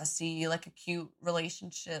 like if I see like a cute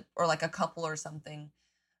relationship or like a couple or something,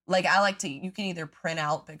 like I like to, you can either print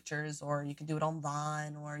out pictures or you can do it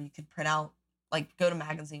online, or you could print out, like go to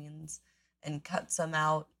magazines and cut some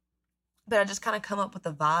out. But I just kind of come up with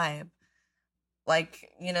a vibe,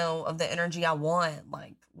 like, you know, of the energy I want,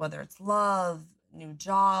 like whether it's love, new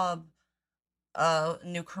job,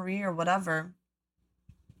 new career, whatever.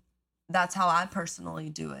 That's how I personally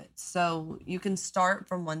do it. So you can start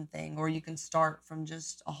from one thing, or you can start from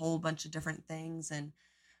just a whole bunch of different things. And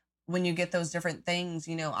when you get those different things,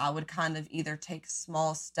 you know, I would kind of either take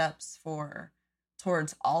small steps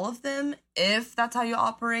towards all of them, if that's how you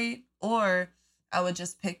operate, or I would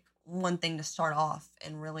just pick one thing to start off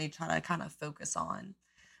and really try to kind of focus on.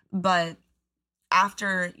 But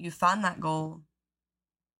after you find that goal,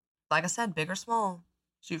 like I said, big or small,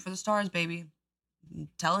 Shoot for the stars, baby. I'm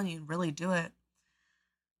telling you, really do it.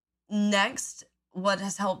 Next, what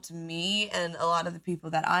has helped me and a lot of the people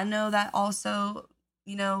that I know that also,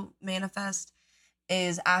 manifest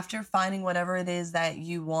is after finding whatever it is that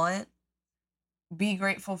you want, be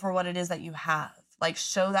grateful for what it is that you have. Like,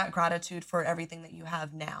 show that gratitude for everything that you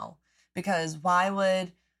have now. Because why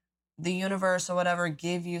would the universe or whatever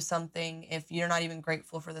give you something if you're not even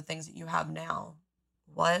grateful for the things that you have now?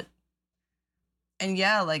 What? And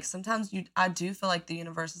yeah, like sometimes I do feel like the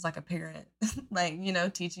universe is like a parent, like,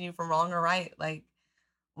 teaching you from wrong or right. Like,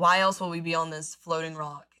 why else will we be on this floating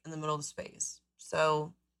rock in the middle of space?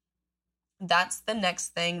 So that's the next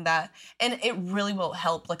thing and it really will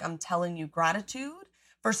help. Like, I'm telling you, gratitude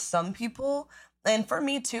for some people, and for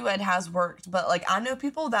me too, it has worked. But like, I know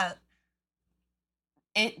people that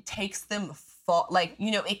it takes them far, like,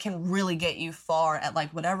 it can really get you far at like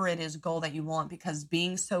whatever it is goal that you want, because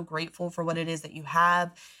being so grateful for what it is that you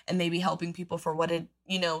have and maybe helping people for what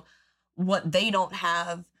what they don't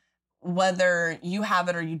have, whether you have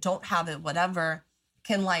it or you don't have it, whatever,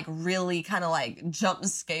 can like really kind of like jump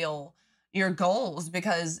scale your goals,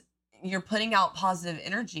 because you're putting out positive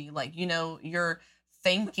energy. Like, you're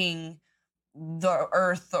thanking the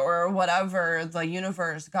earth or whatever, the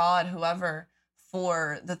universe, God, whoever,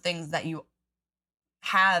 for the things that you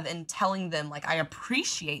have, and telling them like, I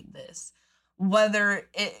appreciate this. Whether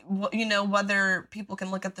whether people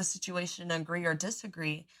can look at the situation and agree or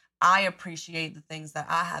disagree, I appreciate the things that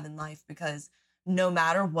I have in life, because no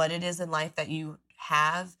matter what it is in life that you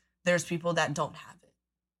have, there's people that don't have it.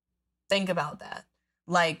 Think about that.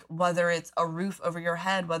 Like, whether it's a roof over your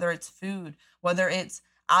head, whether it's food, whether it's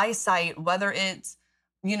eyesight, whether it's,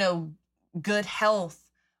 good health,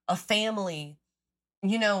 a family,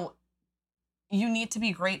 you need to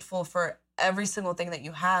be grateful for every single thing that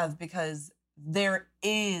you have, because there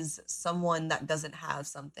is someone that doesn't have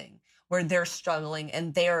something, where they're struggling,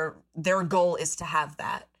 and their goal is to have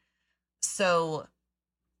that. So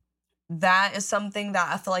that is something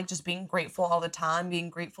that I feel like just being grateful all the time, being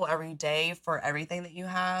grateful every day for everything that you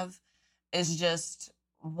have, is just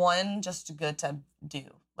good to do.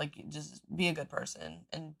 Like, just be a good person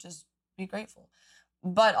and just be grateful.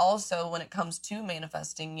 But also, when it comes to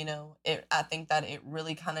manifesting, I think that it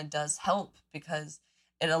really kind of does help, because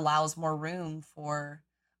it allows more room for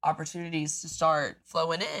opportunities to start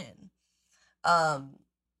flowing in.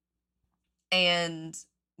 And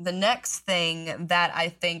the next thing that I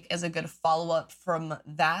think is a good follow-up from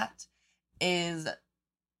that is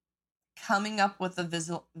coming up with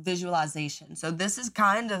a visualization. So this is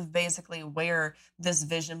kind of basically where this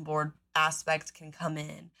vision board aspect can come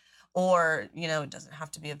in. Or, it doesn't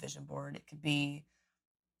have to be a vision board. It could be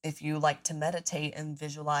if you like to meditate and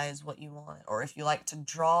visualize what you want, or if you like to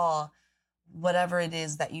draw whatever it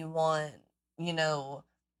is that you want,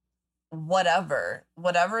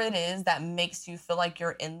 whatever it is that makes you feel like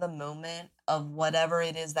you're in the moment of whatever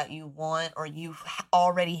it is that you want, or you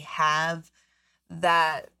already have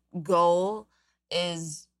that goal,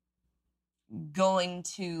 is going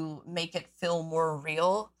to make it feel more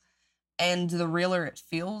real. And the realer it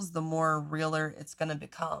feels, the more realer it's going to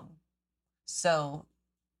become. So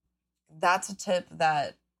that's a tip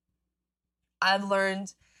that I've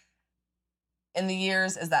learned in the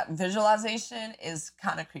years, is that visualization is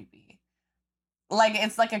kind of creepy. Like,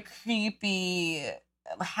 it's like a creepy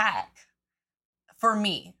hack for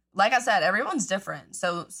me. Like I said, everyone's different.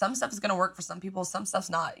 So some stuff is going to work for some people, some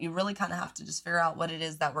stuff's not. You really kind of have to just figure out what it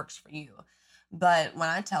is that works for you. But when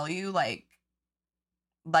I tell you, like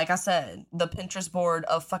I said, the Pinterest board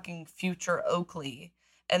of fucking future Oakley,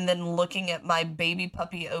 and then looking at my baby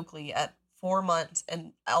puppy Oakley at 4 months,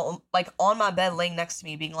 and like on my bed laying next to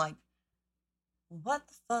me being like, what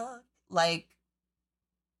the fuck? Like,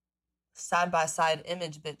 side by side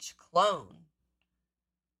image, bitch, clone.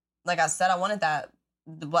 Like I said, I wanted that.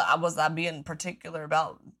 What was I being particular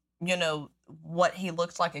about, what he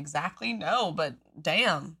looked like exactly? No, but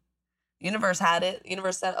damn, universe had it.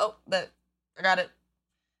 Universe said, oh, but I got it.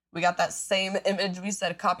 We got that same image. We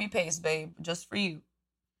said, copy paste, babe, just for you.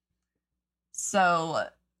 So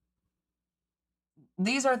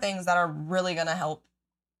these are things that are really going to help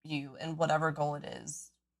you in whatever goal it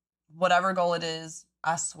is. Whatever goal it is,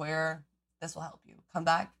 I swear this will help you. Come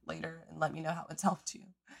back later and let me know how it's helped you.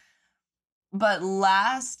 But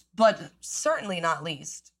last, but certainly not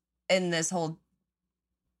least, in this whole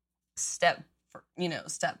step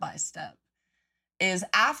by step, is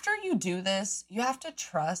after you do this, you have to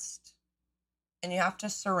trust and you have to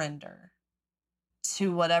surrender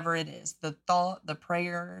to whatever it is, the thought, the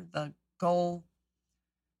prayer, the goal.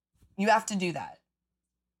 You have to do that.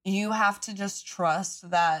 You have to just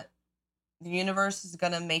trust that The universe is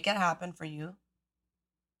going to make it happen for you.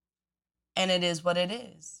 And it is what it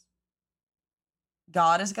is.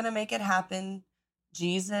 God is going to make it happen.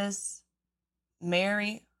 Jesus,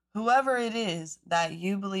 Mary, whoever it is that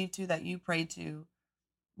you believe to, that you pray to,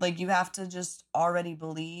 like, you have to just already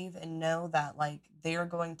believe and know that, like, they're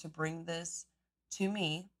going to bring this to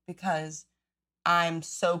me because I'm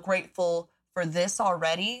so grateful for this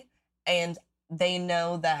already, and they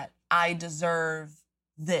know that I deserve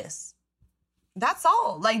this. That's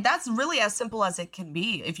all. Like, that's really as simple as it can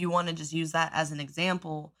be if you want to just use that as an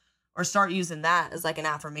example or start using that as like an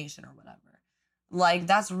affirmation or whatever. Like,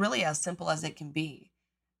 that's really as simple as it can be.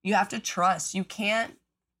 You have to trust. You can't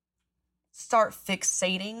start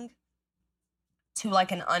fixating to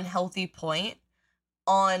like an unhealthy point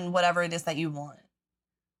on whatever it is that you want.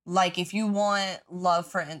 Like, if you want love,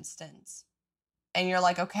 for instance, and you're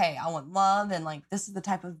like, okay, I want love, and like, this is the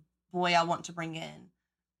type of boy I want to bring in.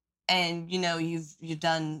 And, you know, you've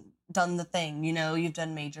done the thing, you know, you've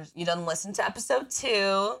done majors, you done listened to episode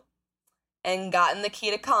 2 and gotten the key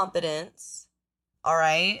to confidence. All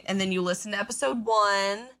right. And then you listen to episode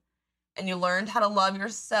 1 and you learned how to love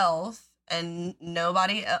yourself and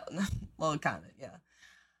nobody else. Well, kind of, yeah.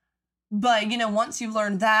 But, you know, once you've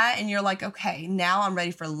learned that and you're like, okay, now I'm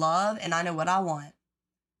ready for love and I know what I want.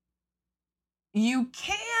 You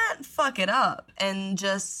can't fuck it up and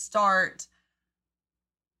just start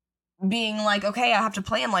being like, okay, I have to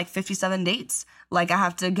plan like 57 dates. Like, I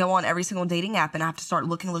have to go on every single dating app and I have to start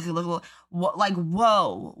looking. What, like,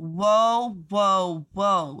 whoa.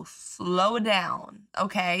 Slow down,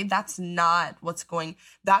 okay? That's not what's going,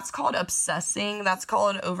 that's called obsessing. That's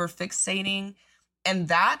called over-fixating. And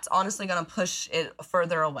that's honestly going to push it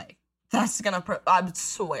further away. That's going to, I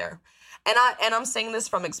swear. And I'm saying this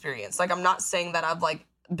from experience. Like, I'm not saying that I've, like,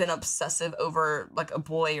 been obsessive over, like, a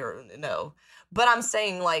boy or, no. But I'm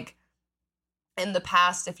saying, like, in the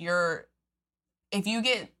past, if you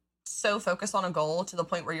get so focused on a goal to the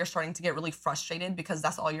point where you're starting to get really frustrated because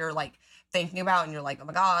that's all you're like thinking about and you're like, oh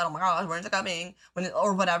my God, when's it coming?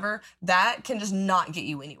 Or whatever, that can just not get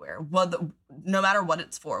you anywhere. No matter what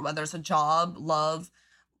it's for, whether it's a job, love,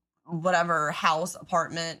 whatever, house,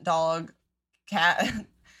 apartment, dog, cat,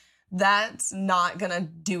 that's not gonna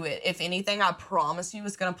do it. If anything, I promise you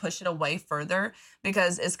it's gonna push it away further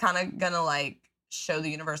because it's kind of gonna like show the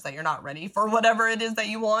universe that you're not ready for whatever it is that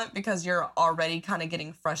you want because you're already kind of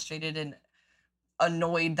getting frustrated and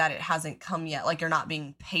annoyed that it hasn't come yet. Like, you're not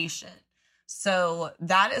being patient. So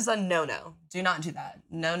that is a no-no. Do not do that.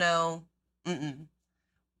 No.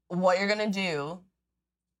 What you're going to do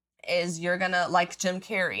is you're going to, like Jim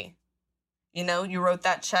Carrey, you know, you wrote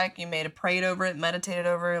that check, you prayed over it, meditated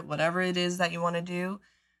over it, whatever it is that you want to do.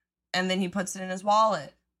 And then he puts it in his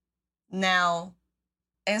wallet. Now,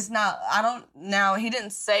 he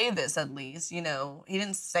didn't say this, at least, you know, he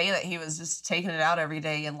didn't say that he was just taking it out every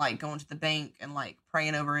day and like going to the bank and like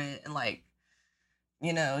praying over it and like,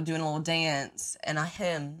 you know, doing a little dance and a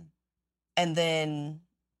hymn and then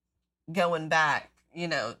going back, you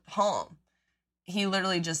know, home. He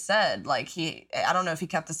literally just said, like, I don't know if he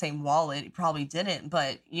kept the same wallet, he probably didn't,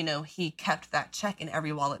 but, you know, he kept that check in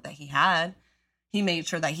every wallet that he had. He made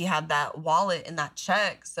sure that he had that wallet in that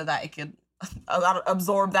check so that it could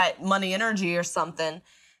absorb that money energy or something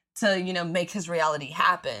to, you know, make his reality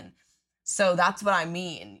happen. So that's what I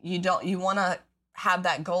mean. You want to have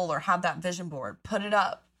that goal or have that vision board, put it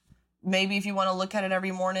up. Maybe if you want to look at it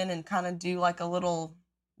every morning and kind of do like a little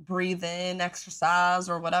breathe in exercise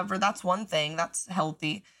or whatever, that's one thing, that's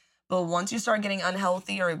healthy. But once you start getting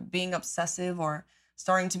unhealthy or being obsessive or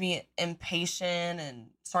starting to be impatient and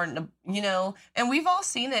starting to, you know, and we've all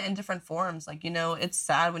seen it in different forms. Like, you know, it's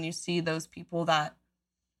sad when you see those people that,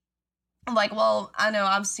 like, well, I know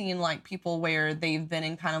I've seen, like, people where they've been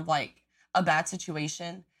in kind of, like, a bad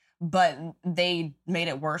situation, but they made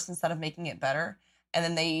it worse instead of making it better. And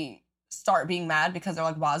then they start being mad because they're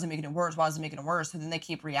like, why is it making it worse? Why is it making it worse? And then they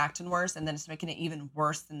keep reacting worse, and then it's making it even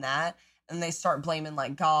worse than that. And they start blaming,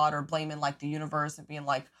 like, God or blaming, like, the universe and being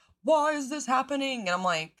like, why is this happening? And I'm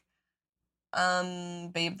like,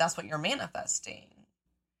 babe, that's what you're manifesting.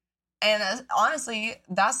 And honestly,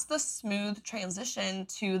 that's the smooth transition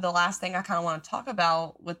to the last thing I kind of want to talk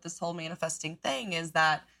about with this whole manifesting thing is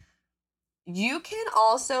that you can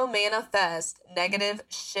also manifest negative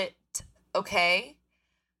shit, okay?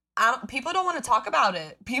 People don't want to talk about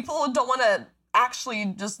it. People don't want to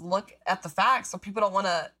actually just look at the facts, or people don't want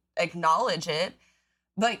to acknowledge it.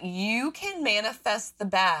 But you can manifest the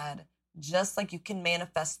bad just like you can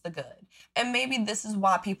manifest the good. And maybe this is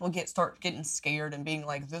why people start getting scared and being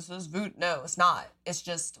like, this is voodoo. No, it's not. It's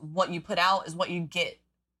just what you put out is what you get.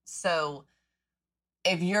 So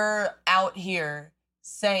if you're out here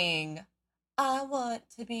saying, I want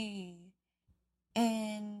to be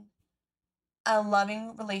in a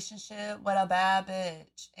loving relationship with a bad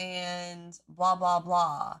bitch and blah, blah,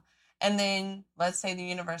 blah. And then let's say the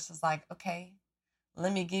universe is like, okay,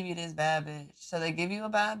 let me give you this bad bitch. So they give you a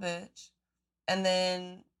bad bitch. And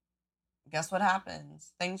then guess what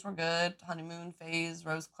happens? Things were good. Honeymoon phase,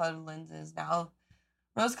 rose-colored lenses. Now,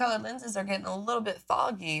 rose-colored lenses are getting a little bit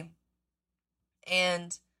foggy.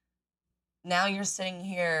 And now you're sitting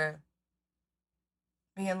here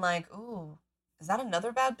being like, ooh, is that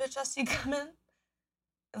another bad bitch I see coming?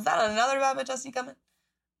 Is that another bad bitch I see coming?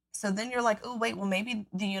 So then you're like, oh, wait, well, maybe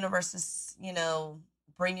the universe is,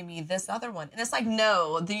 bringing me this other one. And it's like,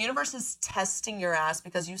 no, the universe is testing your ass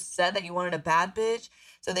because you said that you wanted a bad bitch.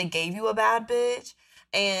 So they gave you a bad bitch.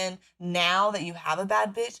 And now that you have a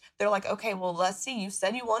bad bitch, they're like, okay, well, let's see. You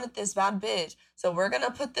said you wanted this bad bitch. So we're going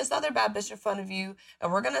to put this other bad bitch in front of you.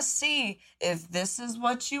 And we're going to see if this is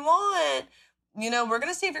what you want. We're going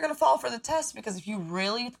to see if you're going to fall for the test, because if you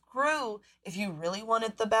really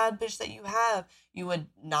wanted the bad bitch that you have, you would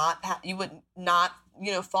not,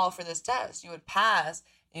 fall for this test. You would pass,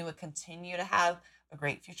 and you would continue to have a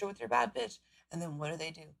great future with your bad bitch. And then what do?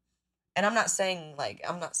 And I'm not saying,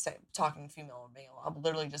 talking female or male. I'm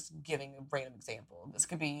literally just giving a random example. This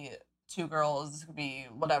could be two girls. This could be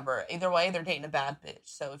whatever. Either way, they're dating a bad bitch.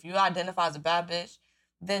 So if you identify as a bad bitch,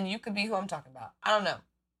 then you could be who I'm talking about. I don't know.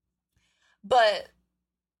 But,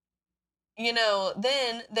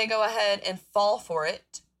 then they go ahead and fall for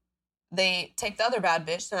it. They take the other bad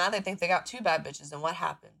bitch, so now they think they got two bad bitches, and what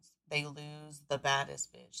happens? They lose the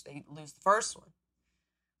baddest bitch. They lose the first one.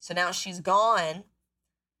 So now she's gone,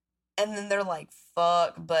 and then they're like,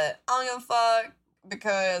 fuck, but I don't give a fuck,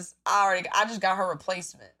 because I just got her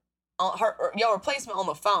replacement. Your replacement on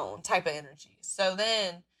the phone type of energy. So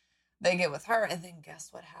then they get with her, and then guess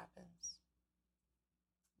what happens?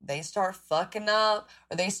 They start fucking up,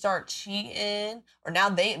 or they start cheating, or now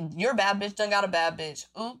your bad bitch done got a bad bitch.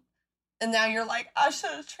 Oop. And now you're like, I should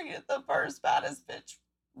have treated the first baddest bitch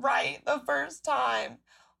right the first time.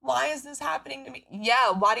 Why is this happening to me?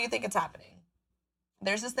 Yeah, why do you think it's happening?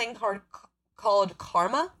 There's this thing called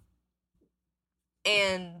karma.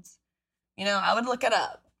 And, I would look it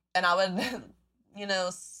up, and I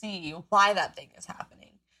would, see why that thing is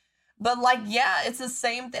happening. But, yeah, it's the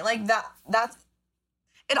same thing. That's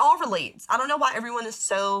it all relates. I don't know why everyone is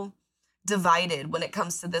so divided when it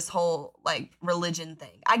comes to this whole, religion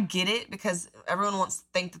thing. I get it, because everyone wants to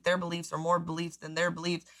think that their beliefs are more beliefs than their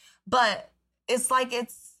beliefs. But it's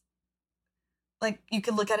you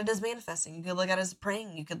could look at it as manifesting. You could look at it as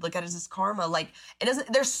praying. You could look at it as karma.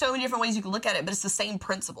 There's so many different ways you can look at it, but it's the same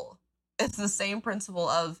principle. It's the same principle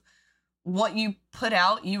of what you put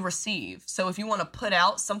out, you receive. So if you want to put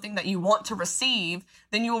out something that you want to receive,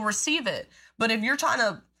 then you will receive it. But if you're trying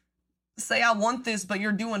to say, I want this, but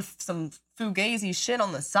you're doing some fugazi shit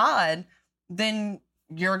on the side, then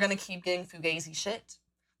you're going to keep getting fugazi shit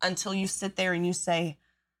until you sit there and you say,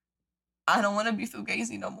 I don't want to be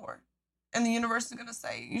fugazi no more. And the universe is going to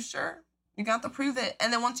say, you sure? You got to prove it.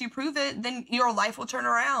 And then once you prove it, then your life will turn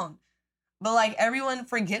around. But everyone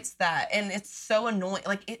forgets that. And it's so annoying.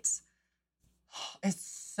 It's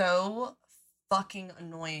so fucking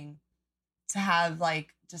annoying to have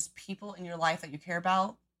just people in your life that you care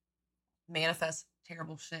about manifest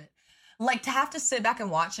terrible shit. To have to sit back and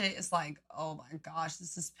watch it is oh my gosh,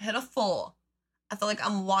 this is pitiful. I feel like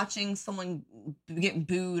I'm watching someone get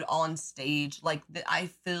booed on stage. I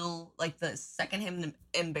feel the secondhand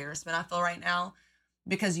embarrassment I feel right now,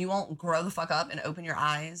 because you won't grow the fuck up and open your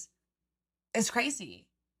eyes. It's crazy.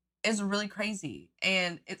 It's really crazy.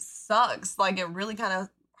 And it sucks. It really kind of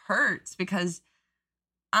hurts, because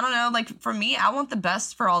I don't know, for me, I want the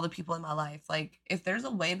best for all the people in my life. If there's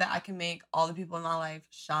a way that I can make all the people in my life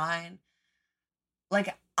shine,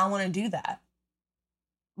 I want to do that.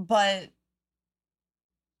 But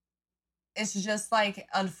it's just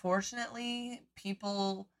unfortunately,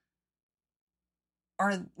 people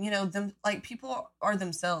are, people are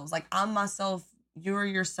themselves. I'm myself, you're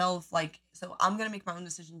yourself. So I'm going to make my own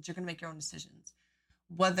decisions. You're going to make your own decisions.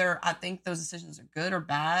 Whether I think those decisions are good or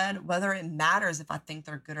bad, whether it matters if I think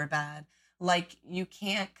they're good or bad. You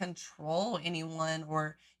can't control anyone,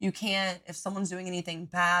 or you can't, if someone's doing anything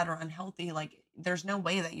bad or unhealthy, there's no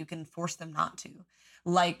way that you can force them not to.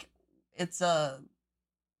 It's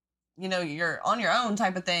you're on your own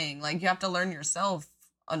type of thing. You have to learn yourself,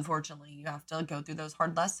 unfortunately. You have to go through those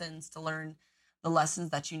hard lessons to learn the lessons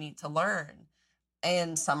that you need to learn.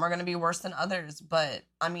 And some are going to be worse than others. But,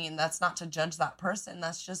 that's not to judge that person.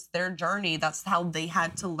 That's just their journey. That's how they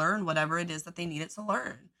had to learn whatever it is that they needed to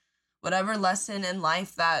learn. whatever lesson in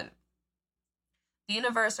life that the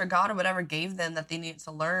universe or God or whatever gave them that they needed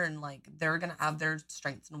to learn, like, they're going to have their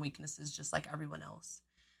strengths and weaknesses just like everyone else.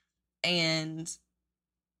 And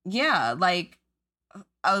yeah, like,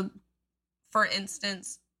 for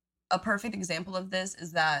instance, a perfect example of this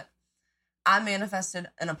is that I manifested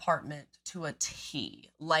an apartment to a T.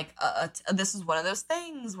 Like, this is one of those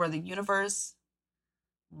things where the universe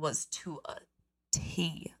was to a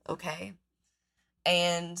T, okay?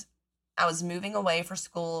 And I was moving away for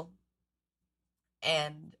school,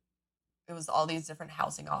 and it was all these different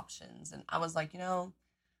housing options. And I was like, I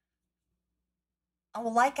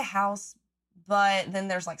would like a house, but then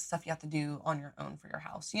there's like stuff you have to do on your own for your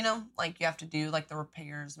house, like you have to do like the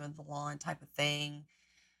repairs with the lawn type of thing.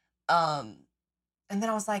 And then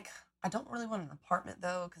I was like, I don't really want an apartment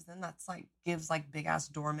though, because then that's like gives like big ass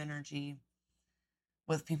dorm energy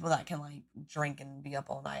with people that can like drink and be up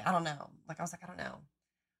all night. I don't know. Like, I was like, I don't know.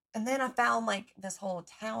 And then I found like this whole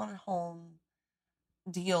townhome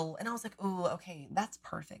deal, and I was like, ooh, okay, that's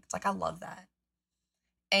perfect. Like, I love that.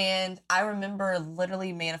 And I remember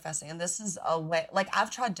literally manifesting, and this is a way, like, I've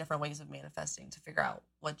tried different ways of manifesting to figure out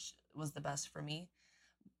which was the best for me.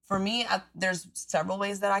 For me, there's several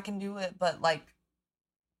ways that I can do it, but like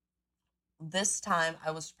this time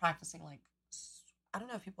I was practicing, like, I don't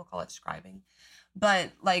know if people call it scribing, but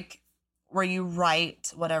like where you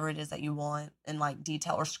write whatever it is that you want in like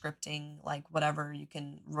detail, or scripting, like whatever, you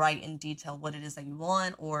can write in detail what it is that you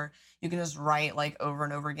want, or you can just write like over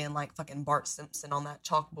and over again, like fucking Bart Simpson on that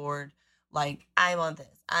chalkboard, like, I want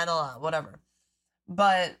this, I don't know, whatever.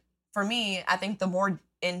 But for me, I think the more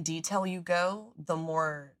in detail you go, the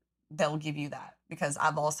more they'll give you that, because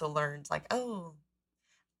I've also learned like, oh,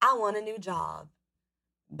 I want a new job,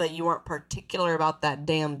 but you weren't particular about that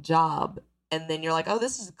damn job. And then you're like, oh,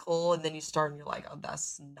 this is cool. And then you start and you're like, oh,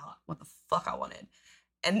 that's not what the fuck I wanted.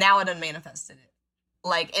 And now I done manifested it.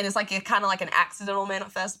 Like, and it's like, it kind of like an accidental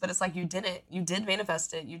manifest, but it's like you did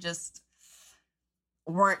manifest it. You just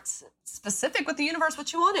weren't specific with the universe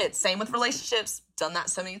what you wanted. Same with relationships. Done that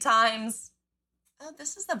so many times. Oh,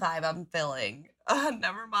 this is the vibe I'm feeling.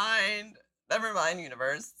 Never mind. Never mind,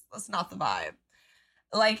 universe. That's not the vibe.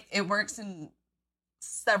 Like, it works in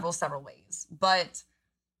several ways. But,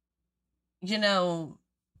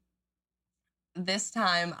 this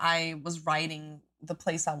time I was writing the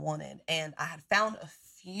place I wanted, and I had found a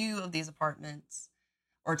few of these apartments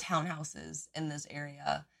or townhouses in this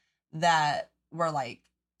area that were like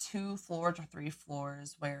 2 floors or 3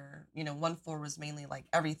 floors, where, one floor was mainly like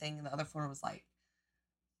everything, and the other floor was like,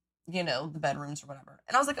 the bedrooms or whatever.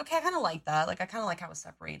 And I was like, okay, I kind of like that. Like, I kind of like how it was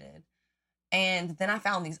separated. And then I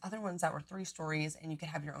found these other ones that were 3 stories, and you could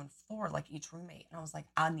have your own floor, like each roommate. And I was like,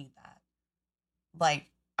 I need that. Like,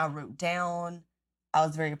 I wrote down, I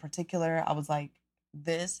was very particular. I was like,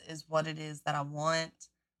 this is what it is that I want.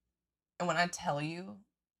 And when I tell you,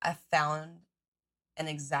 I found an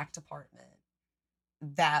exact apartment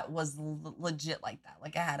that was legit like that.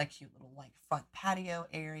 Like, I had a cute little like front patio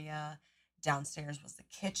area. Downstairs was the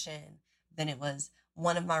kitchen. Then it was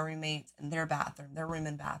one of my roommates and their bathroom, their room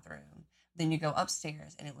and bathroom. Then you go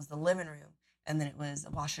upstairs, and it was the living room. And then it was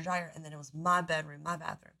a washer dryer. And then it was my bedroom, my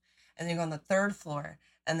bathroom. And then you go on the 3rd floor,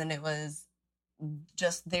 and then it was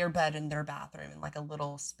just their bed and their bathroom, and like a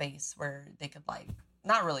little space where they could like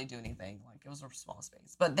not really do anything. Like, it was a small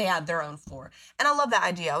space, but they had their own floor. And I love that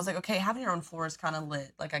idea. I was like, okay, having your own floor is kind of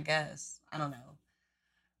lit. Like, I guess, I don't know.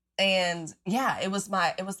 And yeah, it was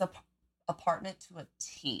the apartment to a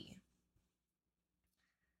T.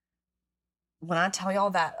 When I tell y'all,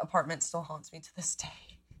 that apartment still haunts me to this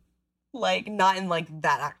day. Like, not in like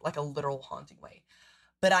that, like a literal haunting way,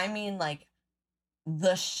 but I mean like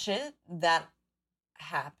the shit that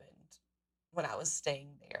happened when I was staying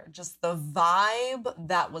there, just the vibe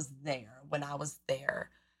that was there when I was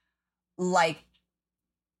there. Like,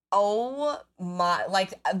 oh my,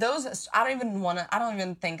 like those, I don't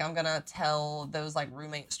even think I'm gonna tell those like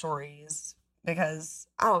roommate stories, because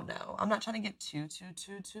I don't know. I'm not trying to get too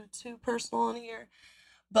personal in here,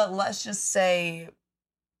 but let's just say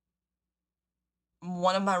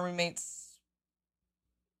one of my roommates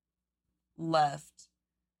left,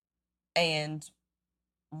 and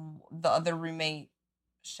the other roommate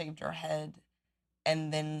shaved her head,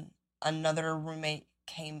 and then another roommate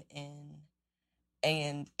came in,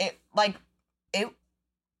 and and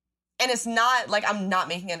it's not like, I'm not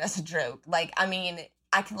making it as a joke. Like, I mean,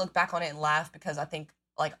 I can look back on it and laugh, because I think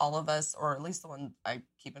like all of us, or at least the one I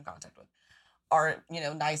keep in contact with, are,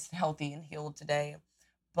 nice, healthy, and healed today.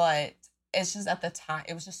 But it's just, at the time,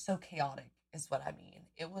 it was just so chaotic, is what I mean.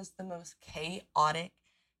 It was the most chaotic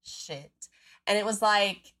shit. And it was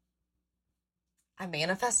like, I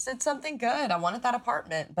manifested something good. I wanted that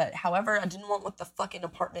apartment, but however, I didn't want what the fucking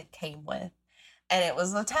apartment came with. And it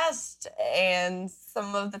was a test, and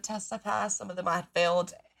some of the tests I passed, some of them I had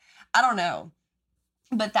failed. I don't know.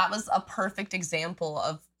 But that was a perfect example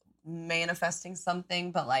of manifesting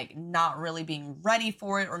something, but like not really being ready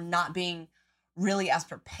for it, or not being really as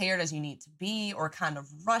prepared as you need to be, or kind of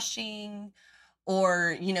rushing,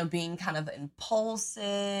 or, you know, being kind of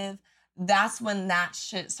impulsive. That's when that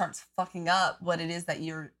shit starts fucking up what it is that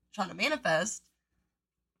you're trying to manifest.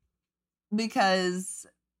 Because,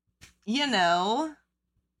 you know,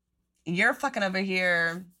 you're fucking over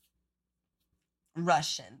here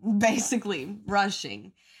basically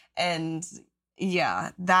rushing. And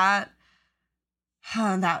yeah, that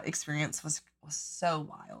experience was so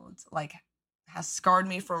wild. Like, has scarred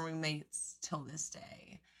me from roommates till this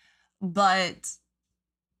day. But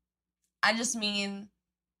I just mean,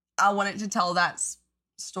 I wanted to tell that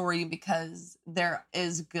story because there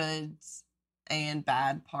is good and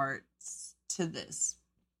bad parts to this.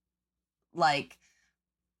 Like,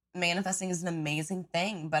 manifesting is an amazing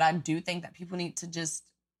thing, but I do think that people need to just,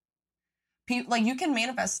 like, you can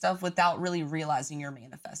manifest stuff without really realizing you're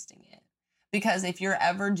manifesting it. Because if you're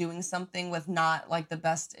ever doing something with not, like, the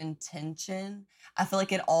best intention, I feel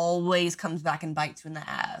like it always comes back and bites you in the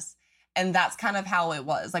ass. And that's kind of how it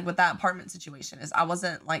was. Like, with that apartment situation, is I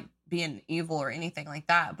wasn't, like, being evil or anything like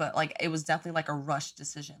that, but, like, it was definitely, like, a rushed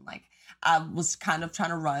decision. Like, I was kind of trying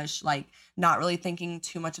to rush, like, not really thinking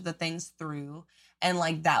too much of the things through. And,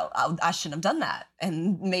 like, that, I shouldn't have done that.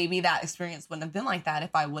 And maybe that experience wouldn't have been like that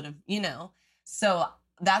if I would have, you know. So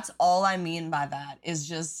that's all I mean by that, is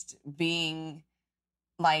just being,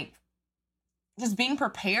 like, just being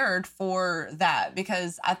prepared for that.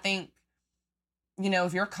 Because I think, you know,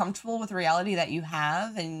 if you're comfortable with the reality that you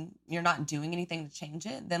have and you're not doing anything to change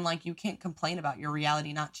it, then, like, you can't complain about your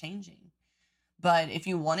reality not changing. But if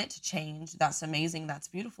you want it to change, that's amazing, that's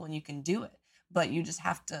beautiful, and you can do it. But you just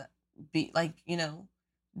have to be, like, you know,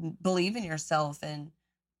 believe in yourself and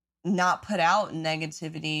not put out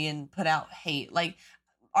negativity and put out hate. Like,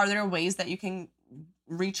 are there ways that you can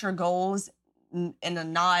reach your goals in a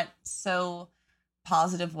not so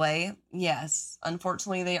positive way? Yes,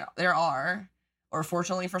 unfortunately there are, or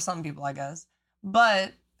fortunately for some people, I guess.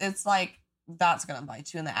 But it's like, that's gonna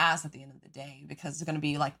bite you in the ass at the end of the day, because it's gonna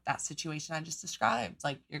be like that situation I just described.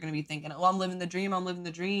 Like, you're gonna be thinking, oh, I'm living the dream,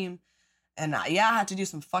 and yeah, I had to do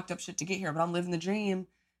some fucked up shit to get here, but I'm living the dream.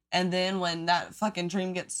 And then when that fucking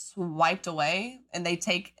dream gets wiped away, and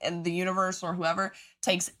and the universe or whoever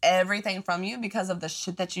takes everything from you because of the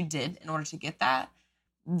shit that you did in order to get that,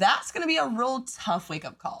 that's going to be a real tough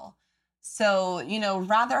wake-up call. So, you know,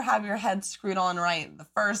 rather have your head screwed on right the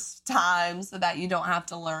first time so that you don't have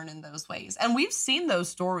to learn in those ways. And we've seen those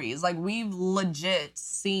stories. Like, we've legit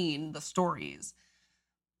seen the stories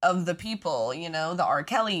of the people, you know, the R.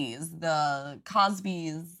 Kellys, the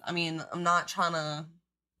Cosbys. I mean, I'm not trying to,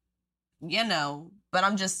 you know, but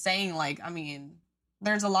I'm just saying, like, I mean,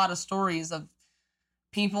 there's a lot of stories of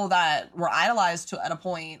people that were idolized to at a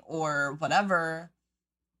point or whatever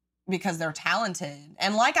because they're talented.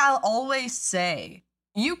 And like I always say,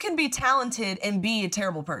 you can be talented and be a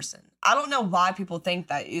terrible person. I don't know why people think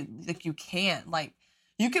that like you can't. Like,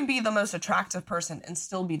 you can be the most attractive person and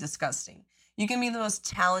still be disgusting. You can be the most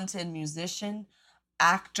talented musician,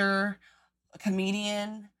 actor,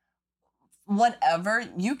 comedian, whatever.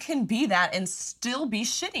 You can be that and still be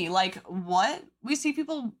shitty. Like, what? We see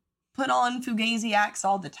people put on Fugazi acts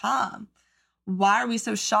all the time. Why are we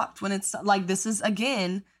so shocked when it's like, this is,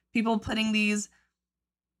 again, people putting these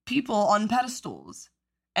people on pedestals?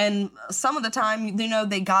 And some of the time, you know,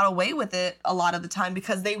 they got away with it a lot of the time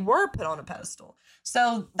because they were put on a pedestal.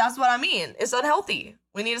 So that's what I mean. It's unhealthy.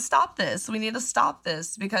 We need to stop this. We need to stop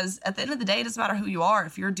this, because at the end of the day, it doesn't matter who you are.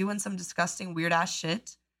 If you're doing some disgusting, weird ass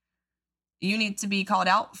shit, you need to be called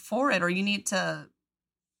out for it, or you need to,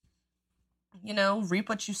 you know, reap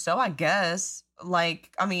what you sow, I guess.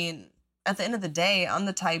 Like, I mean, at the end of the day, I'm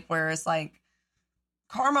the type where it's like,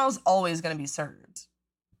 karma's always going to be served.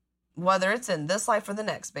 Whether it's in this life or the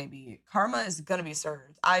next, baby, karma is going to be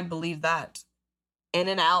served. I believe that in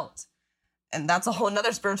and out. And that's a whole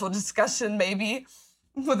nother spiritual discussion, maybe,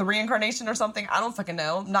 with reincarnation or something. I don't fucking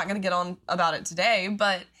know. I'm not going to get on about it today,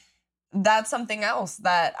 but that's something else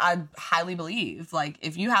that I highly believe. Like,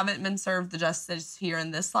 if you haven't been served the justice here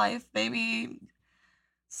in this life, baby,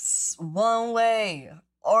 one way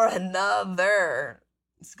or another,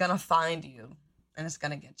 it's going to find you. And it's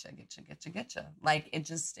going to get you. Like, it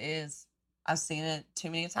just is. I've seen it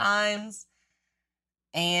too many times.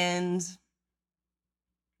 And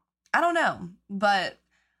I don't know. But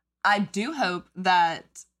I do hope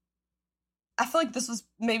that I feel like this was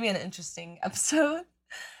maybe an interesting episode,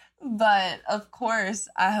 but of course,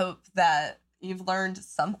 I hope that you've learned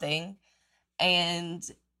something. And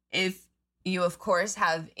if you, of course,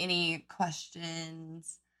 have any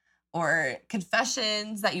questions or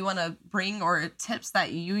confessions that you want to bring or tips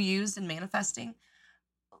that you used in manifesting,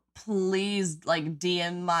 please like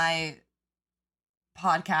DM my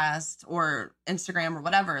podcast or Instagram or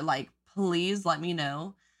whatever. Like, please let me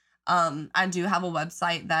know. I do have a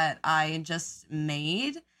website that I just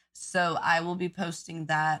made, so I will be posting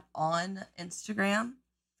that on Instagram.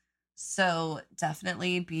 So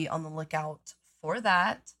definitely be on the lookout for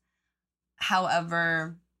that.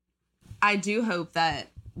 However, I do hope that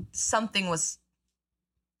something was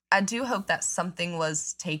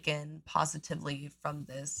taken positively from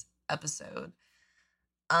this episode.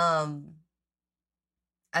 I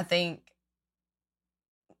think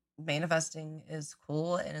manifesting is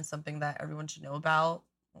cool and it's something that everyone should know about,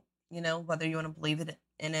 whether you want to believe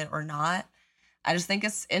in it or not. I just think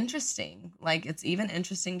it's interesting. Like, it's even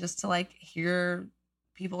interesting just to like hear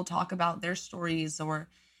people talk about their stories or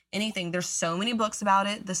anything. There's so many books about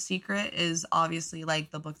it. The Secret is obviously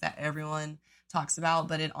like the book that everyone talks about,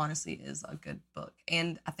 but it honestly is a good book.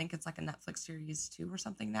 And I think it's like a Netflix series too or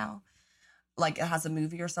something now. Like, it has a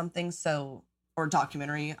movie or something, or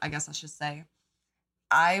documentary, I guess I should say.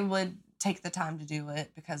 I would take the time to do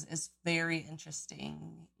it because it's very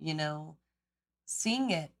interesting,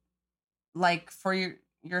 seeing it like for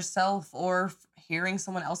yourself or hearing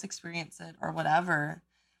someone else experience it or whatever.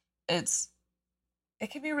 It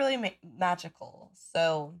can be really magical.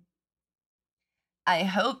 So I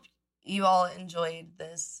hope you all enjoyed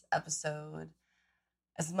this episode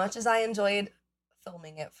as much as I enjoyed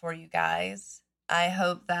filming it for you guys. I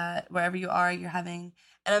hope that wherever you are, you're having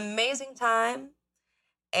an amazing time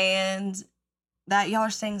and that y'all are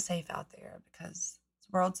staying safe out there because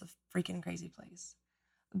the world's a freaking crazy place.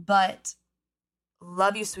 But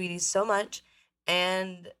love you, sweeties, so much.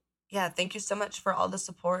 And yeah, thank you so much for all the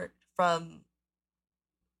support from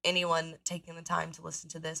anyone taking the time to listen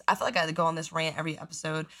to this. I feel like I go on this rant every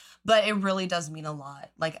episode, but it really does mean a lot.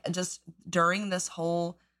 Like, just during this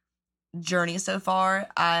whole journey so far,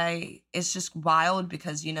 it's just wild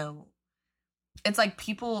because, it's like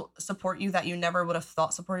people support you that you never would have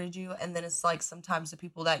thought supported you. And then it's like sometimes the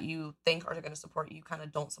people that you think are going to support you kind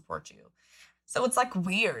of don't support you. So it's like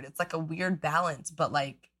weird. It's like a weird balance, but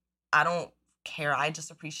like, I don't care. I just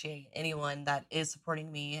appreciate anyone that is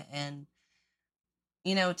supporting me and,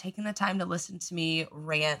 taking the time to listen to me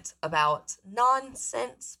rant about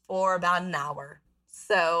nonsense for about an hour.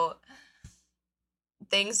 So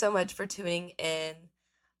thanks so much for tuning in.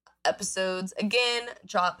 Episodes, again,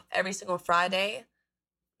 drop every single Friday.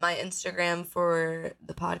 My Instagram for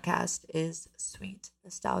the podcast is Sweet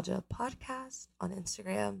Nostalgia Podcast on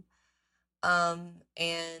Instagram.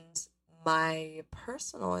 And my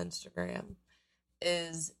personal Instagram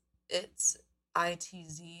it's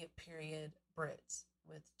ITZ period Brits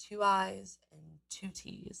with 2 I's and 2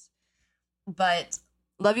 T's. But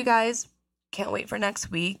love you guys. Can't wait for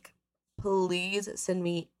next week. Please send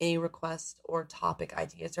me any requests or topic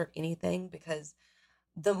ideas or anything because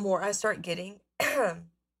the more I start getting,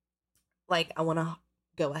 like, I want to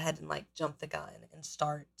go ahead and like jump the gun and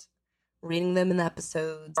start reading them in the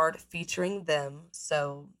episodes, start featuring them.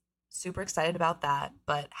 So super excited about that.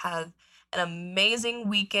 But have an amazing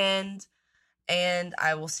weekend and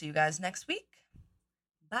I will see you guys next week.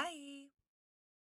 Bye.